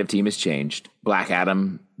entire creative team has changed. Black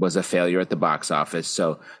Adam was a failure at the box office.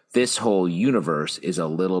 So this whole universe is a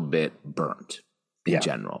little bit burnt in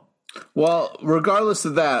general. Well, regardless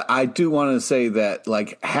of that, I do want to say that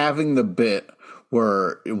like having the bit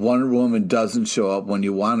where Wonder Woman doesn't show up when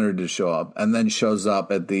you want her to show up and then shows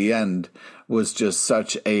up at the end was just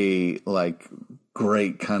such a like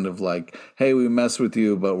great kind of like, hey, we mess with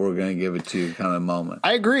you, but we're going to give it to you kind of moment.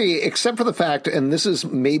 I agree, except for the fact, and this is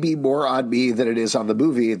maybe more on me than it is on the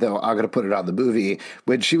movie, though I'm going to put it on the movie,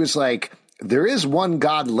 when she was like, there is one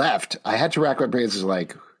God left. I had to rack my brains as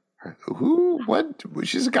like, who? What?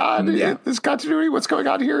 She's a god? Yeah. This continuity? What's going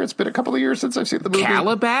on here? It's been a couple of years since I've seen the movie.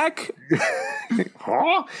 Calabac?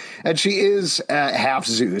 Huh? And she is half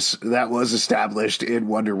Zeus. That was established in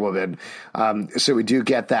Wonder Woman. So we do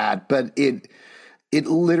get that. But it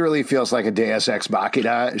literally feels like a Deus Ex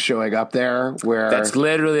Machina showing up there. Where that's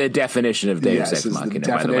literally a definition of Deus Ex Machina,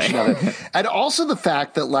 by the way. Of it. And also the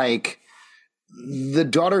fact that, like, the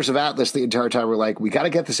Daughters of Atlas the entire time were like, we got to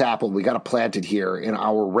get this apple. We got to plant it here in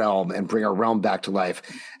our realm and bring our realm back to life.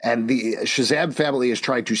 And the Shazam family is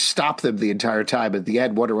trying to stop them the entire time. At the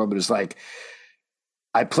end, Wonder Woman is like,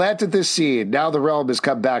 I planted this seed. Now the realm has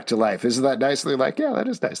come back to life. Isn't that nice? And they're like, yeah, that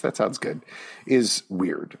is nice. That sounds good. Is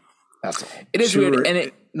weird. That's all. It is weird.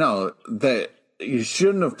 And that you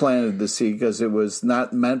shouldn't have planted the seed because it was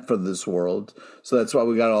not meant for this world. So that's why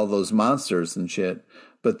we got all those monsters and shit.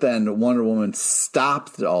 But then Wonder Woman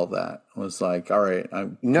stopped all that. It was like, all right.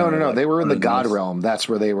 No. They were in the God realm. That's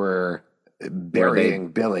where they were burying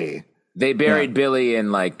Billy. They buried Billy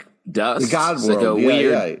in like dust. The God it's world. Like a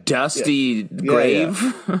weird dusty grave.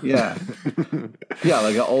 Yeah.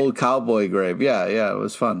 Like an old cowboy grave. Yeah, it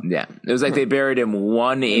was fun. Yeah. It was like they buried him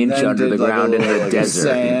 1 inch under the ground in the desert.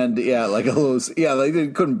 Sand. Yeah, like a little. Yeah, like they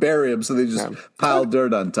couldn't bury him, so they just piled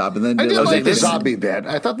dirt on top. And then I did like the zombie bit.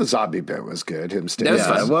 I thought the zombie bit was good. Him staying.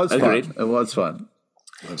 It was fun. It was fun.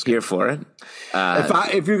 Here for it.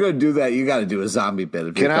 If you're going to do that, you got to do a zombie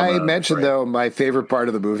bit. Can I mention, though, my favorite part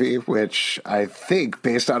of the movie, which I think,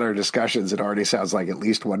 based on our discussions, it already sounds like at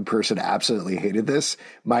least one person absolutely hated this.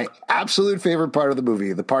 My absolute favorite part of the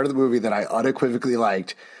movie, the part of the movie that I unequivocally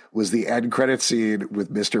liked, was the end credit scene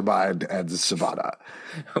with Mr. Mind and Savannah.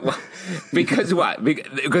 Because what?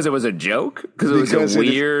 Because it was a joke? Because it was a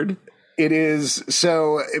weird... It is.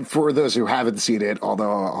 So for those who haven't seen it,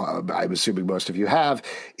 although I'm assuming most of you have,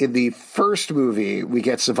 in the first movie, we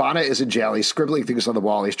get Savannah is in jail. He's scribbling things on the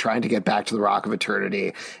wall. He's trying to get back to the Rock of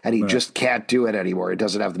Eternity, and he just can't do it anymore. He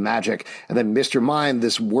doesn't have the magic. And then Mr. Mind,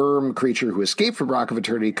 this worm creature who escaped from Rock of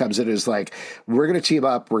Eternity, comes in and is like, we're going to team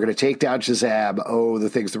up. We're going to take down Shazam. Oh,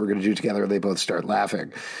 the things that we're going to do together. And they both start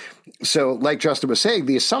laughing. So like Justin was saying,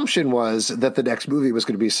 the assumption was that the next movie was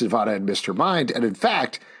going to be Savannah and Mr. Mind. And in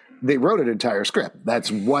fact, they wrote an entire script.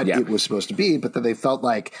 That's what it was supposed to be. But then they felt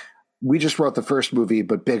like, we just wrote the first movie,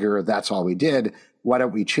 but bigger. That's all we did. Why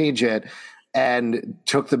don't we change it? And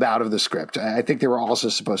took them out of the script. I think they were also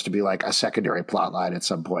supposed to be like a secondary plot line at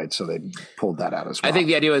some point. So they pulled that out as well. I think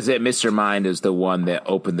the idea was that Mr. Mind is the one that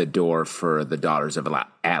opened the door for the Daughters of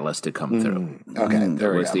Atlas to come through. Okay.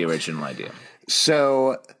 That was the original idea.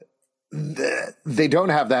 So they don't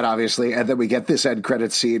have that, obviously, and then we get this end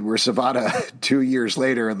credit scene where Savannah 2 years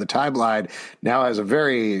later in the timeline now has a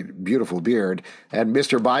very beautiful beard, and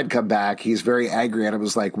Mr. Mind come back. He's very angry and it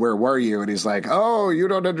was like, where were you? And he's like, oh, you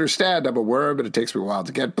don't understand, I'm a worm and it takes me a while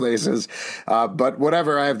to get places, but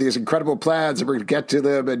whatever, I have these incredible plans and we're going to get to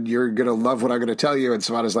them and you're going to love what I'm going to tell you. And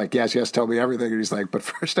Savannah's like, yes, tell me everything. And he's like, but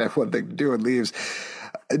first I have one thing to do, and leaves.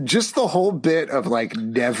 Just the whole bit of like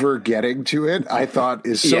never getting to it, I thought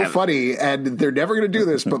is so funny, and they're never going to do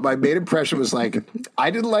this. But my main impression was like,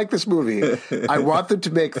 I didn't like this movie. I want them to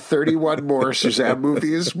make 31 more Shazam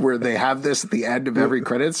movies where they have this at the end of every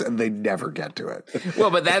credits, and they never get to it.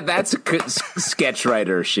 Well, but that's sketch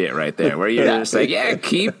writer shit right there, where you're just like,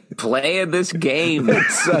 keep playing this game.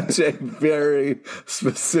 It's such a very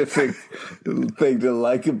specific thing to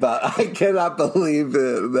like about. I cannot believe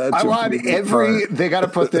that. I want they got to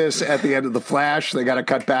put this at the end of The Flash. They got to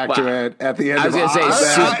cut back to it at the end. I was going to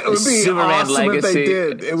say it would be Superman awesome Legacy. If they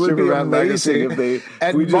did. It would Superman be amazing Legacy. if they.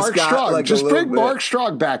 And we Mark just Strong, like just bring Mark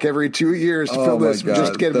Strong back every 2 years to film this. God.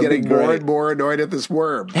 Just getting more and more annoyed at this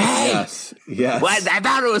worm. Hey, yes. What? I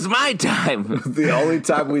thought it was my time. The only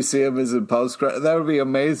time we see him is in post credit. That would be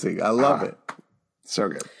amazing. I love it. So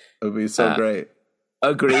good. It would be so great.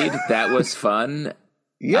 Agreed. That was fun.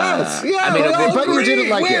 Yes, yeah. I mean, but you didn't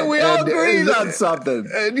like it. We all agreed on something.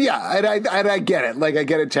 Yeah, and I get it. Like, I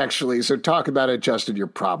get it textually. So talk about it, Justin, your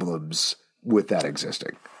problems with that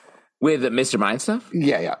existing. With Mr. Mind stuff?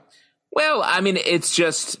 Yeah. Well, I mean, it's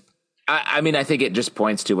just, I think it just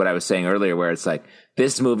points to what I was saying earlier, where it's like,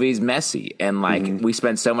 this movie's messy. And like, we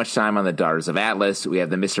spend so much time on the Daughters of Atlas. We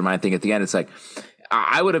have the Mr. Mind thing at the end. It's like,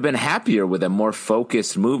 I would have been happier with a more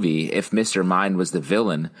focused movie if Mr. Mind was the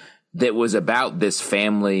villain that was about this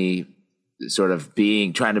family sort of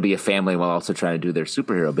trying to be a family while also trying to do their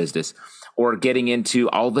superhero business, or getting into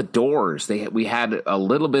all the doors. We had a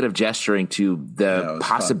little bit of gesturing to the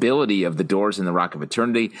possibility of the doors in the Rock of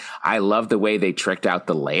Eternity. I love the way they tricked out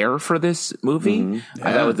the lair for this movie.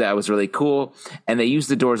 I thought that was really cool. And they used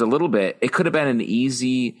the doors a little bit. It could have been an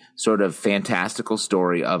easy sort of fantastical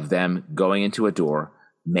story of them going into a door,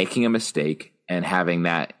 making a mistake, and having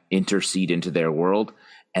that intercede into their world,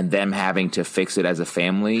 and them having to fix it as a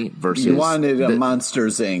family versus... You wanted a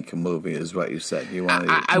Monsters, Inc. movie, is what you said. You wanted...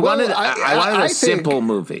 I wanted a simple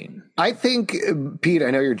movie. I think, Pete, I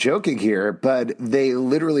know you're joking here, but they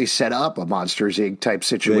literally set up a Monsters, Inc. type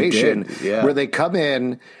situation where they come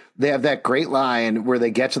in, they have that great line where they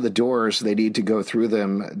get to the doors, they need to go through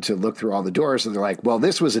them to look through all the doors, and they're like, well,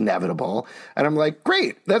 this was inevitable. And I'm like,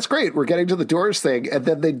 great, that's great. We're getting to the doors thing. And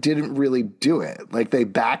then they didn't really do it. Like, they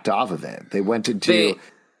backed off of it. They went into...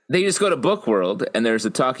 They just go to Book World, and there's a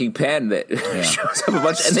talking pen that shows up a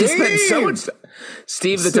bunch, and they spend so much time.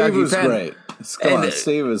 Steve the talking pen. Great.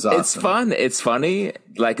 Steve was awesome. It's fun. It's funny.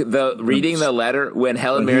 Like reading the letter when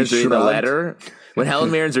Helen Mirren's reading the letter. When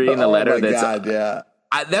Helen Mirren's reading the letter, that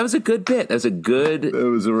was a good bit. That was a good. It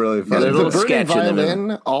was a really fun. The little sketch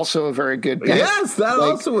violin, also a very good bit. Yes, that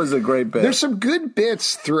also was a great bit. There's some good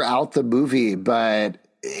bits throughout the movie, but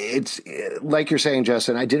it's like you're saying,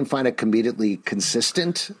 Justin, I didn't find it consistently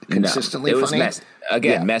it was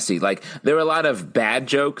funny. Messy. Like, there were a lot of bad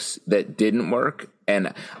jokes that didn't work,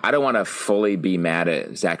 and I don't want to fully be mad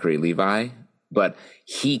at Zachary Levi, but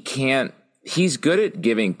he's good at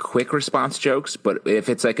giving quick response jokes, but if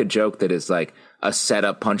it's like a joke that is like a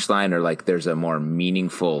setup punchline, or like there's a more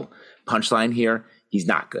meaningful punchline here, he's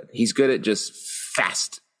not good. He's good at just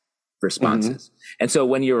fast responses. And so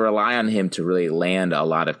when you rely on him to really land a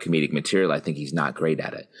lot of comedic material, I think he's not great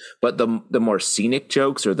at it. But the more scenic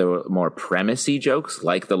jokes, or the more premisey jokes,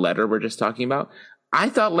 like the letter we're just talking about, I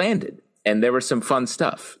thought landed. And there was some fun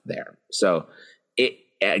stuff there. So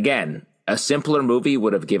again, a simpler movie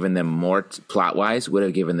would have given them more, plot-wise, would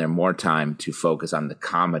have given them more time to focus on the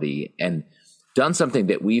comedy and done something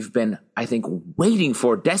that we've been, I think, waiting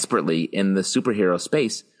for desperately in the superhero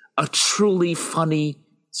space, a truly funny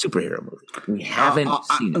superhero movie. We haven't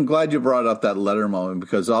seen it. I'm glad you brought up that letter moment,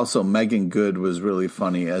 because also Megan Good was really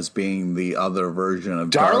funny as being the other version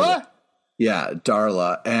of Darla. Yeah,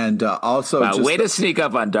 Darla. And also... Wow, way to sneak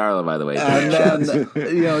up on Darla, by the way. And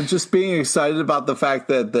then, just being excited about the fact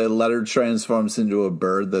that the letter transforms into a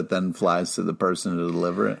bird that then flies to the person to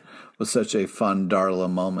deliver it was such a fun Darla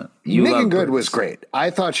moment. Megan Good was great.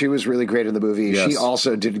 I thought she was really great in the movie. Yes. She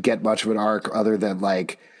also didn't get much of an arc other than,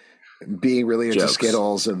 like, being really into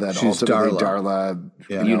Skittles, and then ultimately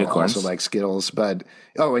Darla also likes Skittles,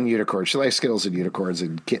 and unicorns. She likes Skittles and unicorns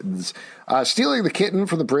and kittens. Stealing the kitten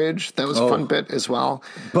from the bridge, that was a fun bit as well.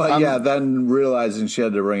 But then realizing she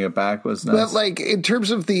had to bring it back was nice. But like, in terms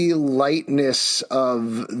of the lightness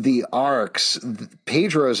of the arcs,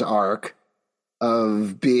 Pedro's arc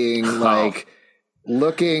of being like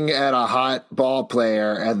looking at a hot ball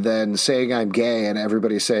player and then saying I'm gay and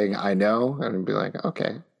everybody saying I know, and be like,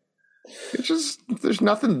 okay. It's just, there's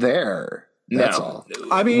nothing there. That's all.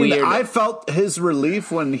 I mean, I felt his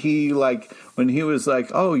relief when he was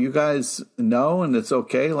like, oh, you guys know, and it's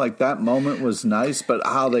okay. Like, that moment was nice, but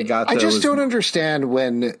how they got there, I just don't understand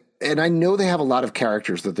when, and I know they have a lot of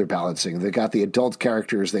characters that they're balancing. They've got the adult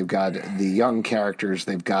characters, they've got the young characters,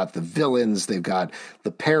 they've got the villains, they've got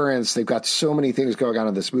the parents, they've got so many things going on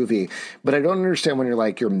in this movie. But I don't understand when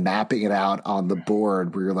you're mapping it out on the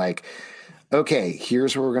board where you're like, okay,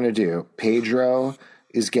 here's what we're going to do. Pedro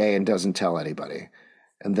is gay and doesn't tell anybody.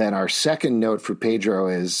 And then our second note for Pedro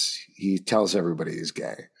is he tells everybody he's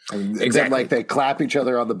gay. And then, they clap each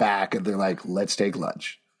other on the back and they're like, let's take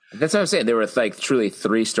lunch. That's what I'm saying. There were truly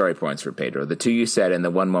 3 story points for Pedro. The 2 you said, and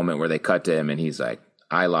the one moment where they cut to him and he's like,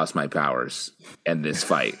 I lost my powers in this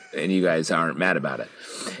fight, and you guys aren't mad about it.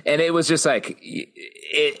 And it was just like,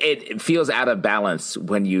 it feels out of balance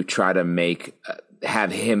when you try to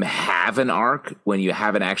have him have an arc when you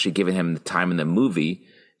haven't actually given him the time in the movie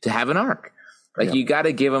to have an arc. You got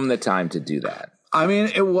to give him the time to do that. I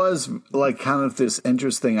mean, it was like kind of this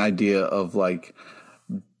interesting idea of like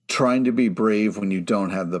trying to be brave when you don't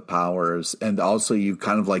have the powers, and also you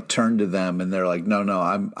kind of like turn to them and they're like, no,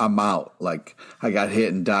 I'm out. Like I got hit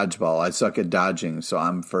in dodgeball. I suck at dodging, so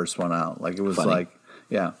I'm first one out. Like it was funny. like,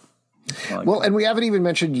 yeah. Well, and we haven't even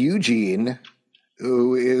mentioned Eugene,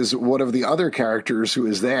 who is one of the other characters who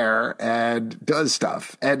is there and does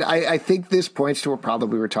stuff. And I think this points to what probably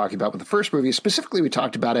we were talking about with the first movie. Specifically, we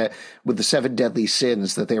talked about it with the 7 Deadly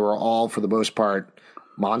Sins, that they were all, for the most part,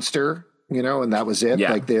 monster, and that was it.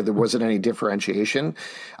 Yeah. Like there wasn't any differentiation.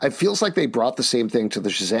 It feels like they brought the same thing to the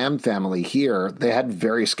Shazam family here. They had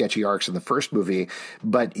very sketchy arcs in the first movie,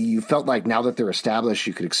 but you felt like now that they're established,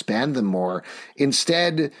 you could expand them more.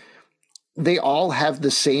 Instead, they all have the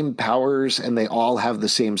same powers and they all have the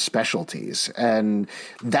same specialties. And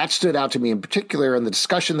that stood out to me in particular in the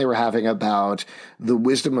discussion they were having about the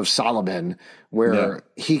wisdom of Solomon, where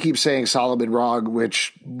he keeps saying Solomon wrong,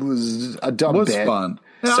 which was a dumb bit. Fun.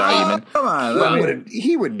 Sorry, you meant. Come on.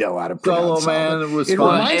 He would know how to pronounce man, Solomon. it was It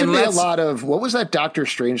fun. reminded me a lot of, what was that Doctor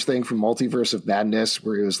Strange thing from Multiverse of Madness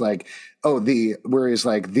where he was like, the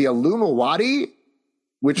Illuminati,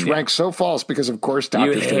 which ranks so false because, of course,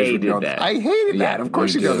 Doctor Strange would know that. I hated that. Of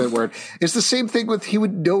course, you know that word. It's the same thing with, he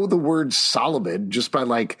would know the word Solomon just by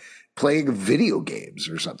like playing video games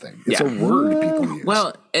or something. It's a word people use.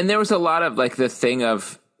 Well, and there was a lot of like the thing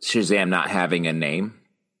of Shazam not having a name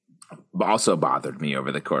also bothered me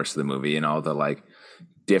over the course of the movie, and all the like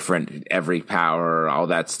different every power, all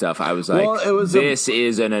that stuff. I was like, this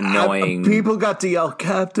is an annoying. People got to yell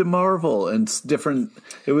Captain Marvel and different.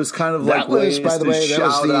 It was kind of like that was, by the way, that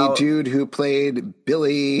was the out. dude who played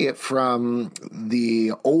Billy from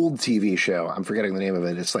the old TV show. I'm forgetting the name of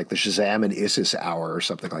it. It's like the Shazam and Isis Hour or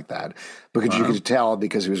something like that. Because you could tell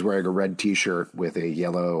because he was wearing a red T-shirt with a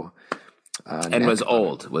yellow. And was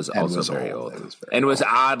old. Was also very old. And was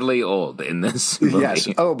oddly old in this movie. Yes.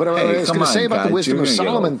 Oh, but what I was going to say about the Wisdom of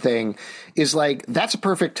Solomon thing is like, that's a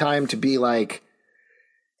perfect time to be like,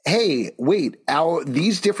 hey, wait,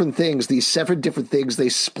 these different things, these 7 different things, they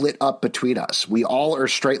split up between us. We all are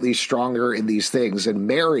slightly stronger in these things. And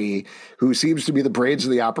Mary, who seems to be the brains of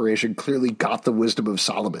the operation, clearly got the wisdom of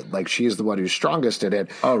Solomon. Like, she is the one who's strongest in it.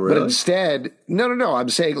 Oh, really? But instead, no, I'm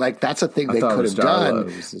saying, like, that's a thing they could have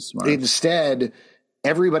done. Instead,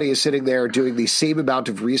 everybody is sitting there doing the same amount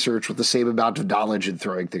of research with the same amount of knowledge and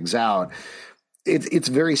throwing things out. It's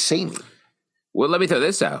very samey. Well, let me throw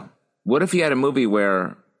this out. What if you had a movie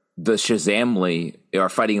where the Shazamly are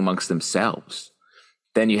fighting amongst themselves?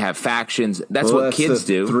 Then you have factions. That's what kids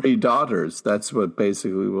do. 3 daughters. That's what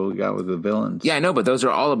basically we got with the villains. Yeah, I know, but those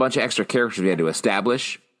are all a bunch of extra characters we had to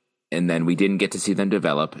establish, and then we didn't get to see them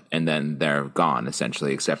develop, and then they're gone,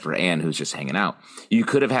 essentially, except for Anne, who's just hanging out. You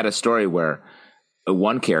could have had a story where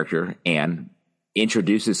one character, Anne,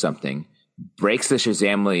 introduces something, breaks the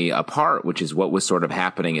Shazamly apart, which is what was sort of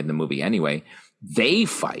happening in the movie anyway. They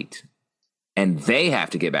fight, and they have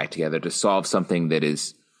to get back together to solve something that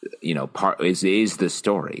is, is the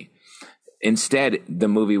story. Instead, the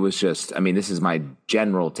movie was just, this is my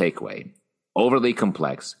general takeaway, overly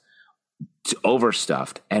complex,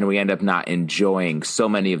 overstuffed, and we end up not enjoying so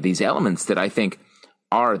many of these elements that I think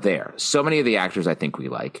are there. So many of the actors I think we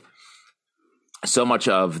like. So much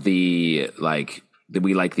of we like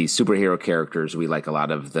these superhero characters. We like a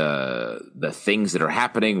lot of the things that are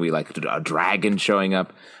happening. We like a dragon showing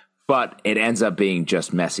up. But it ends up being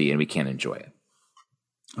just messy, and we can't enjoy it.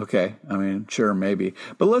 Okay. Sure, maybe.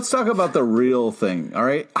 But let's talk about the real thing, all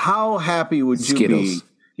right? How happy would you be?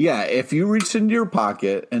 Yeah, if you reached into your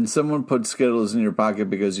pocket and someone put Skittles in your pocket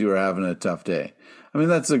because you were having a tough day.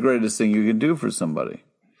 That's the greatest thing you can do for somebody.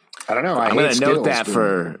 I don't know. I'm going to note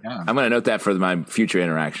that for my future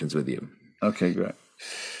interactions with you. Okay, great.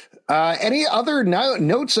 Any other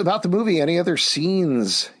notes about the movie? Any other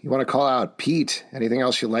scenes you want to call out? Pete, anything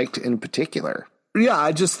else you liked in particular? Yeah,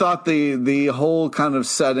 I just thought the whole kind of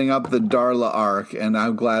setting up the Darla arc, and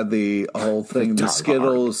I'm glad the whole thing, the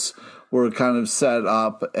Skittles were kind of set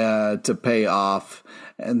up to pay off.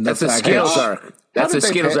 And that's a Skittles arc. That's a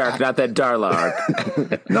Skittles arc, not that Darla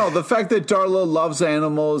arc. No, the fact that Darla loves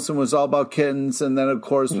animals and was all about kittens, and then, of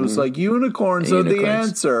course, was like, unicorns are the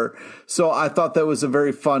answer. So I thought that was a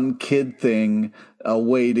very fun kid thing, a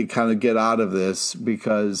way to kind of get out of this,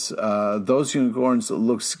 because those unicorns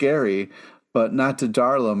look scary, but not to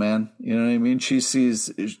Darla, man. You know what I mean? She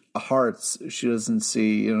sees hearts. She doesn't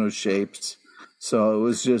see, shapes. So it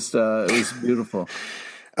was just, it was beautiful.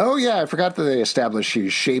 Oh, yeah. I forgot that they established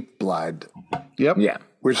she's shape blind. Yep. Yeah.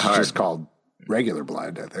 Which is just called regular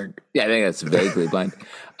blind, I think. Yeah, I think that's vaguely blind.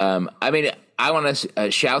 I want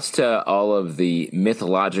to shouts to all of the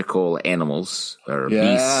mythological animals or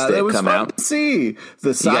beasts that come out. To see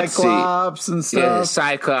the Cyclops and stuff. Yeah, the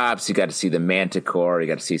Cyclops. You got to see the Manticore. You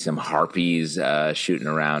got to see some harpies shooting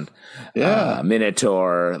around. Yeah,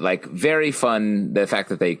 Minotaur. Like very fun. The fact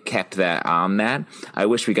that they kept that on that. I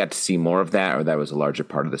wish we got to see more of that, or that was a larger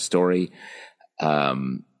part of the story.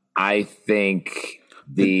 I think.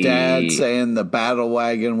 The dad saying the battle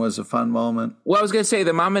wagon was a fun moment. Well, I was going to say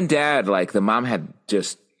the mom and dad, like the mom had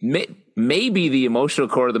just maybe the emotional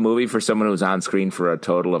core of the movie for someone who was on screen for a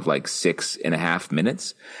total of like 6.5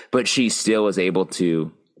 minutes, but she still was able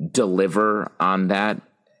to deliver on that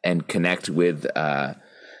and connect with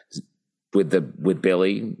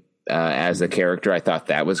Billy as a character. I thought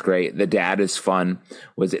that was great. The dad is fun.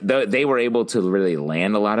 They were able to really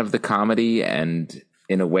land a lot of the comedy and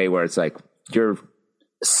in a way where it's like you're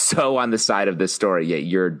so on the side of this story, yet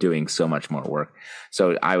you're doing so much more work.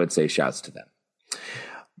 So I would say shouts to them.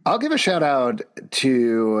 I'll give a shout out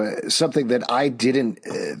to something that I didn't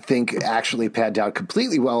think actually panned out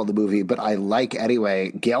completely well in the movie, but I like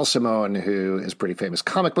anyway. Gail Simone, who is a pretty famous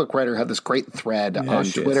comic book writer, had this great thread on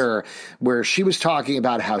Twitter where she was talking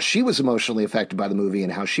about how she was emotionally affected by the movie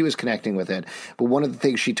and how she was connecting with it. But one of the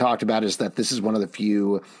things she talked about is that this is one of the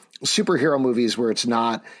few superhero movies where it's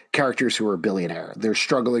not characters who are billionaire. They're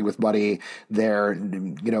struggling with money. They're,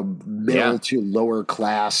 middle to lower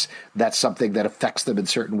class. That's something that affects them in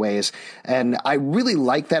certain ways. And I really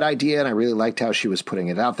liked that idea, and I really liked how she was putting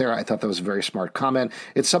it out there. I thought that was a very smart comment.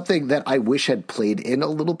 It's something that I wish had played in a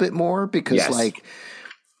little bit more because,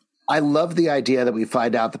 I love the idea that we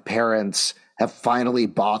find out the parents have finally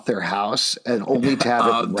bought their house and only to have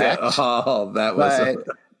it wrecked. That was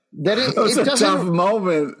it was a tough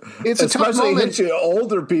moment. It's a tough moment. Especially to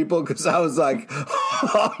older people, because I was like,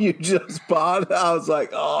 oh, you just bought it? I was like,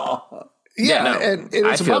 oh. Yeah, and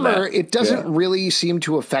it's a bummer. It doesn't really seem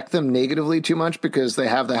to affect them negatively too much because they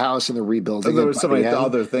have the house and they're rebuilding. And there were so many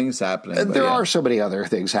other things happening. There are so many other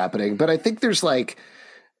things happening. But I think there's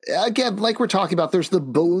again, like we're talking about, there's the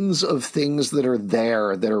bones of things that are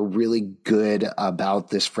there that are really good about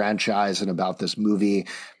this franchise and about this movie,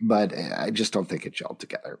 but I just don't think it gelled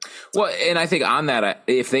together. Well, and I think on that,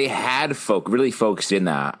 if they had really focused in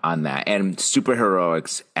on that and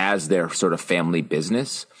superheroics as their sort of family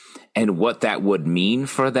business and what that would mean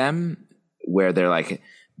for them, where they're like,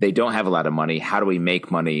 they don't have a lot of money. How do we make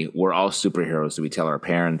money? We're all superheroes. Do we tell our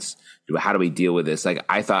parents? How do we deal with this? Like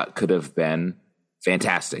I thought could have been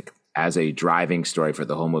fantastic as a driving story for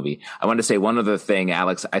the whole movie. I wanted to say one other thing,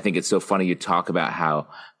 Alex. I think it's so funny you talk about how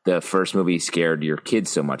the first movie scared your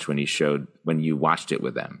kids so much when you watched it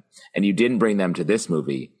with them, and you didn't bring them to this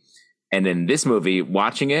movie. And in this movie,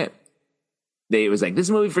 watching it, it was like, this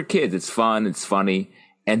is a movie for kids. It's fun. It's funny.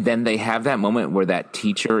 And then they have that moment where that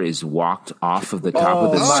teacher is walked off of the top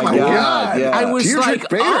of the school. God. Yeah. I was like,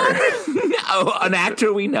 an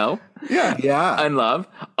actor we know. Yeah. And love.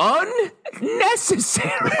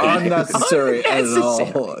 Unnecessary. Unnecessary at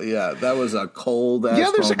all. Yeah, that was a cold ass. Yeah,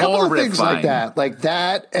 there's a couple of things horrifying. like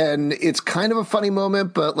that, and it's kind of a funny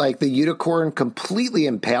moment, but like the unicorn completely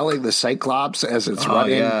impaling the Cyclops as it's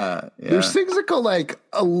running. Yeah. There's things that go like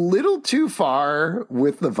a little too far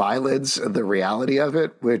with the violence and the reality of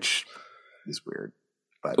it, which is weird.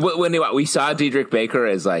 But when we saw Diedrich Baker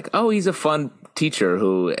as like, oh, he's a fun teacher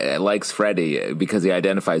who likes Freddy because he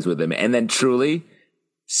identifies with him, and then truly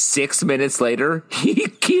 6 minutes later he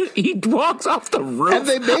walks off the roof, and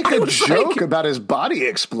they make a joke about his body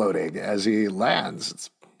exploding as he lands.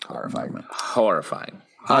 It's horrifying.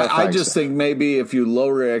 I just think maybe if you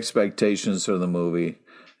lower your expectations for the movie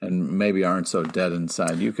and maybe aren't so dead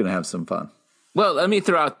inside, you can have some fun. Well, let me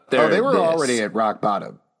throw out there. They were already at rock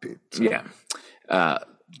bottom, Pete, so. Yeah.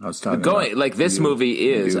 I was talking going like this movie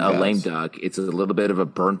is a lame duck. It's a little bit of a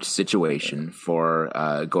burnt situation for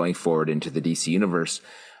going forward into the DC universe.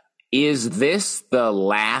 Is this the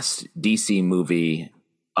last DC movie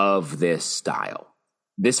of this style?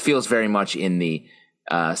 This feels very much in the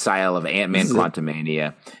style of Ant-Man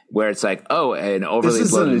Quantumania, where it's like, oh, an overly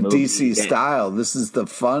bloated movie. This isn't a DC style. This is the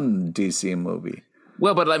fun DC movie.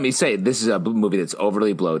 Well, but let me say, this is a movie that's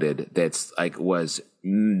overly bloated, that's like was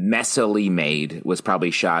messily made, was probably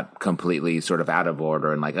shot completely sort of out of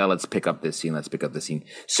order and like, oh, let's pick up this scene.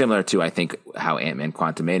 Similar to, I think, how Ant-Man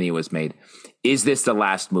Quantumania was made. Is this the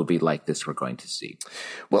last movie like this we're going to see?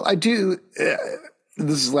 Well, I do.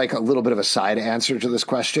 This is like a little bit of a side answer to this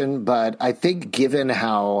question, but I think given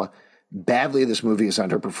how badly this movie has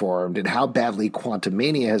underperformed and how badly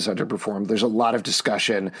Quantumania has underperformed, there's a lot of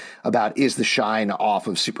discussion about, is the shine off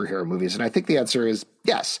of superhero movies? And I think the answer is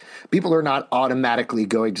yes. People are not automatically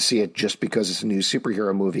going to see it just because it's a new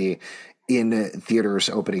superhero movie. in theaters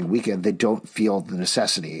opening weekend, they don't feel the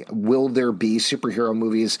necessity. Will there be superhero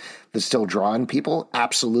movies that still draw in people?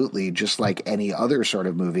 Absolutely, just like any other sort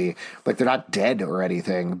of movie. Like, they're not dead or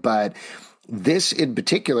anything. But this in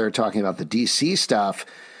particular, talking about the DC stuff,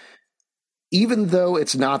 even though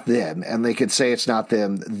it's not them, and they could say it's not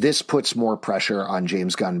them, this puts more pressure on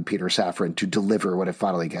James Gunn and Peter Safran to deliver when it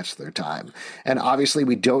finally gets to their time. And obviously,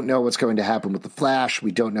 we don't know what's going to happen with The Flash.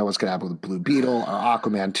 We don't know what's going to happen with Blue Beetle or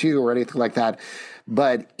Aquaman 2 or anything like that.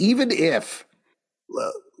 But even if,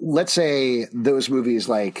 let's say those movies,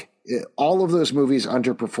 like all of those movies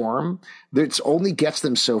underperform, it only gets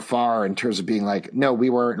them so far in terms of being like, no, we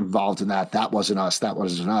weren't involved in that. That wasn't us. That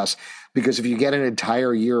wasn't us. Because if you get an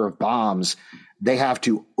entire year of bombs, they have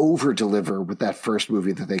to over-deliver with that first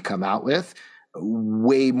movie that they come out with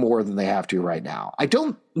way more than they have to right now. I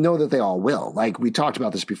don't know that they all will. Like, we talked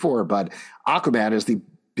about this before, but Aquaman is the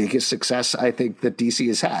biggest success I think that DC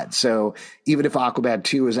has had. So even if Aquaman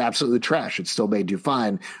 2 is absolutely trash, it still may do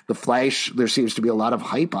fine. The Flash, there seems to be a lot of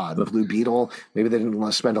hype on. The Blue Beetle, maybe they didn't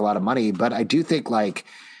want to spend a lot of money, but I do think, like,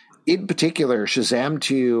 in particular, Shazam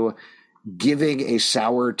 2 giving a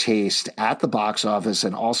sour taste at the box office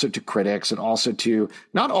and also to critics and also to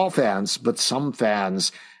not all fans, but some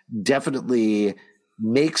fans, definitely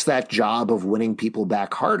makes that job of winning people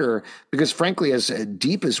back harder, because frankly, as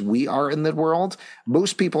deep as we are in the world,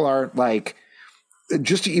 most people are like,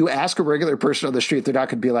 just you ask a regular person on the street, they're not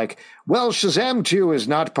going to be like, well, Shazam 2 is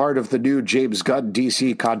not part of the new James Gunn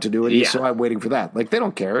DC continuity, so I'm waiting for that. Like, they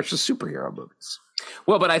don't care. It's just superhero movies.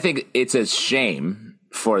 Well, but I think it's a shame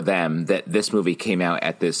for them that this movie came out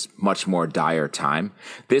at this much more dire time.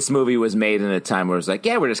 This movie was made in a time where it's like,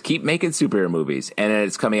 yeah, we're just keep making superhero movies. And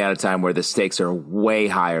it's coming out at a time where the stakes are way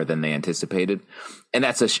higher than they anticipated. And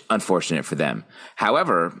that's unfortunate for them.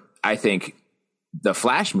 However, I think the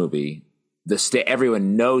Flash movie,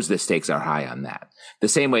 everyone knows the stakes are high on that. The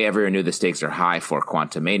same way everyone knew the stakes are high for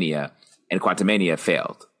Quantumania, and Quantumania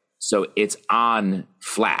failed. So it's on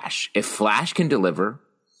Flash. If Flash can deliver,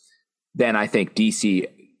 then I think DC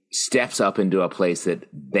steps up into a place that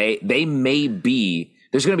they may be.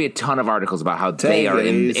 There's going to be a ton of articles about how they are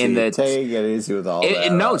in the. Take it easy with all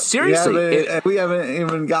that. No, seriously. We haven't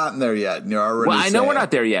even gotten there yet. And you're already I know we're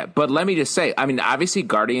not there yet, but let me just say, I mean, obviously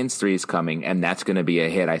Guardians 3 is coming, and that's going to be a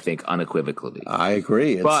hit, I think, unequivocally. I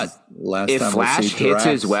agree. But if Flash hits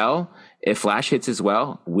as well,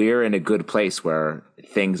 we're in a good place where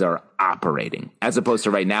things are operating, as opposed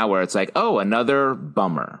to right now where it's like, oh, another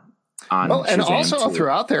bummer. Well, and also I'll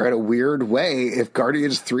throw out there in a weird way, if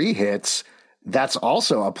Guardians 3 hits, that's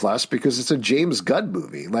also a plus because it's a James Gunn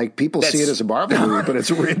movie. Like, people see it as a Marvel movie, but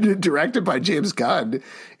it's written and directed by James Gunn.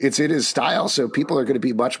 It's in his style, so people are going to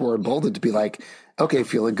be much more emboldened to be like, okay,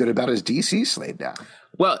 feeling good about his DC slate now.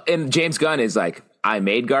 Well, and James Gunn is like, I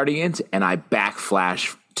made Guardians and I back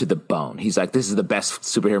Flash to the bone. He's like, this is the best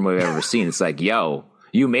superhero movie I've ever seen. It's like, yo,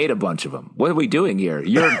 you made a bunch of them. What are we doing here?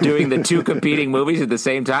 You're doing the two competing movies at the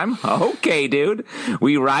same time? Okay, dude.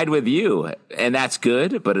 We ride with you. And that's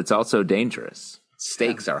good, but it's also dangerous.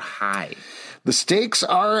 Stakes are high. The stakes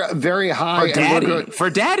are very high. For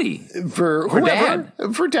daddy. For whoever.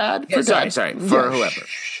 Dad. For dad. Yeah, sorry. For whoever.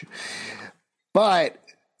 But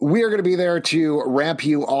we are going to be there to ramp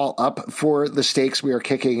you all up for the stakes. We are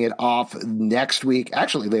kicking it off next week,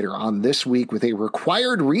 actually later on this week, with a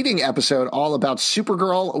required reading episode all about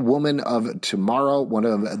Supergirl, Woman of Tomorrow, one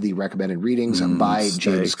of the recommended readings by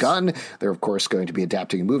James Gunn. They're, of course, going to be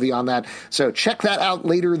adapting a movie on that. So check that out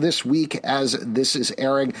later this week as this is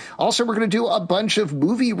airing. Also, we're going to do a bunch of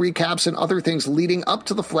movie recaps and other things leading up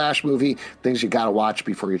to the Flash movie, things you got to watch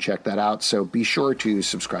before you check that out. So be sure to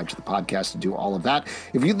subscribe to the podcast and do all of that.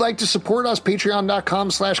 If you'd like to support us,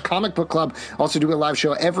 patreon.com/Comic Book Club. Also do a live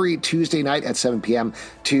show every Tuesday night at 7 p.m.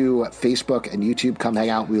 to Facebook and YouTube. Come hang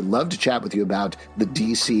out. We'd love to chat with you about the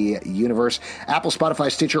DC universe. Apple, Spotify,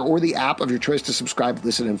 Stitcher, or the app of your choice to subscribe,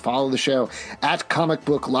 listen, and follow the show at Comic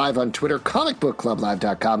Book Live on Twitter,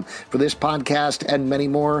 comicbookclublive.com for this podcast and many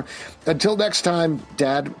more. Until next time,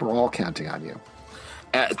 Dad, we're all counting on you.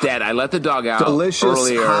 Dad, I let the dog out Delicious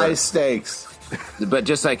earlier. High stakes. But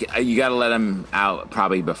just like, you got to let him out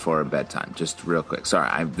probably before bedtime. Just real quick.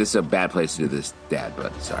 Sorry, this is a bad place to do this, Dad,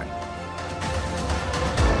 but sorry.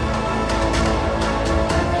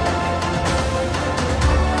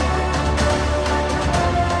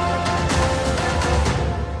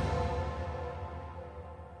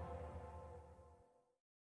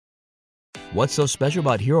 What's so special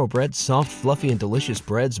about Hero Bread's soft, fluffy, and delicious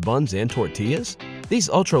breads, buns, and tortillas? These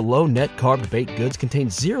ultra-low net-carb baked goods contain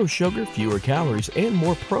zero sugar, fewer calories, and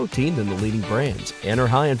more protein than the leading brands, and are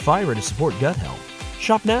high in fiber to support gut health.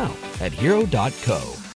 Shop now at Hero.co.